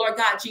 oh Lord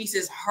God,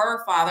 Jesus,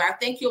 her, Father. I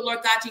thank you, Lord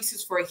God,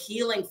 Jesus, for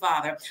healing,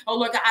 Father. Oh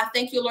Lord God, I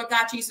thank you, Lord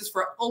God, Jesus,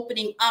 for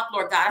opening up,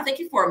 Lord God. I thank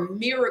you for a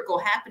miracle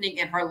happening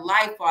in her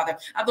life, Father.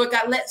 Lord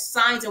God, let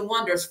signs and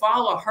wonders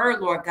follow her,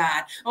 Lord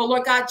God. Oh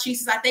Lord God,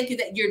 Jesus, I thank you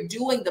that you're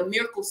doing the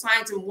miracle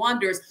signs and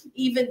wonders,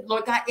 even,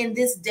 Lord God, in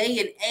this day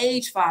and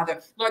age,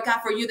 Father. Lord God,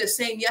 for you the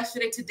same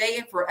yesterday, today,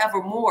 and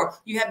forevermore.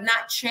 You have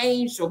not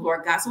changed, oh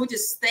Lord God. So we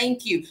just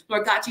thank you,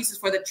 Lord God, Jesus,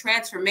 for the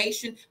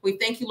transformation. We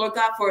thank you, Lord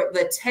God, for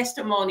the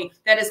testimony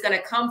that is going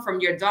to come from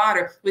your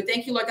daughter. We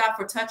thank you, Lord God,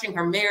 for touching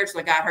her marriage,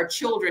 Lord God, her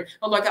children.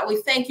 Oh Lord God,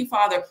 we thank you,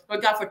 Father,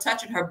 Lord God, for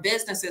touching her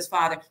businesses,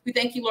 Father. We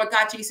thank you, Lord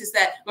God, Jesus,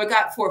 that, Lord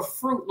God, for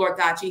fruit, Lord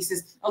God,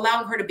 Jesus,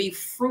 allowing her to be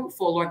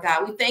fruitful, Lord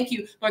God. We thank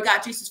you, Lord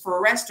God, Jesus,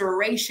 for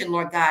restoration,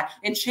 Lord God,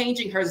 and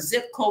changing her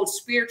zip code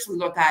spiritually,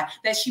 Lord God,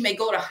 that she may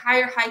go to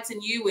higher heights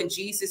in you in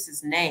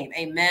Jesus' name.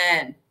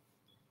 Amen.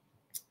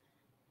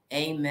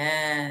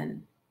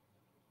 Amen.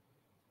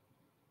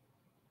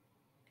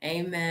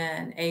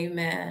 Amen.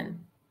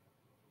 Amen.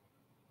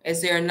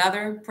 Is there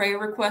another prayer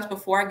request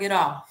before I get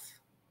off?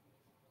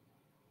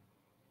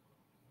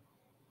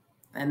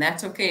 And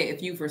that's okay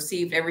if you've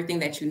received everything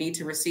that you need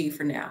to receive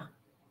for now.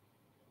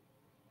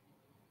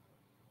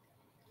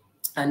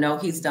 I know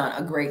he's done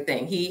a great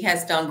thing. He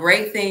has done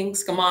great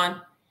things. Come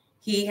on.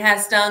 He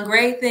has done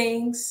great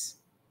things.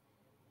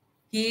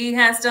 He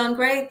has done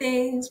great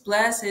things.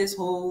 Bless his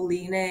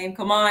holy name.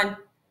 Come on.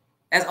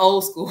 That's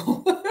old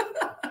school.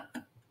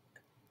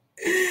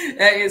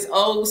 That is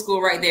old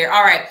school right there.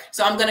 All right.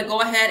 So I'm going to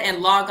go ahead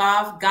and log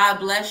off. God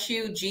bless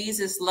you.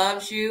 Jesus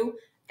loves you.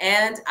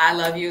 And I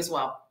love you as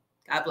well.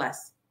 God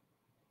bless.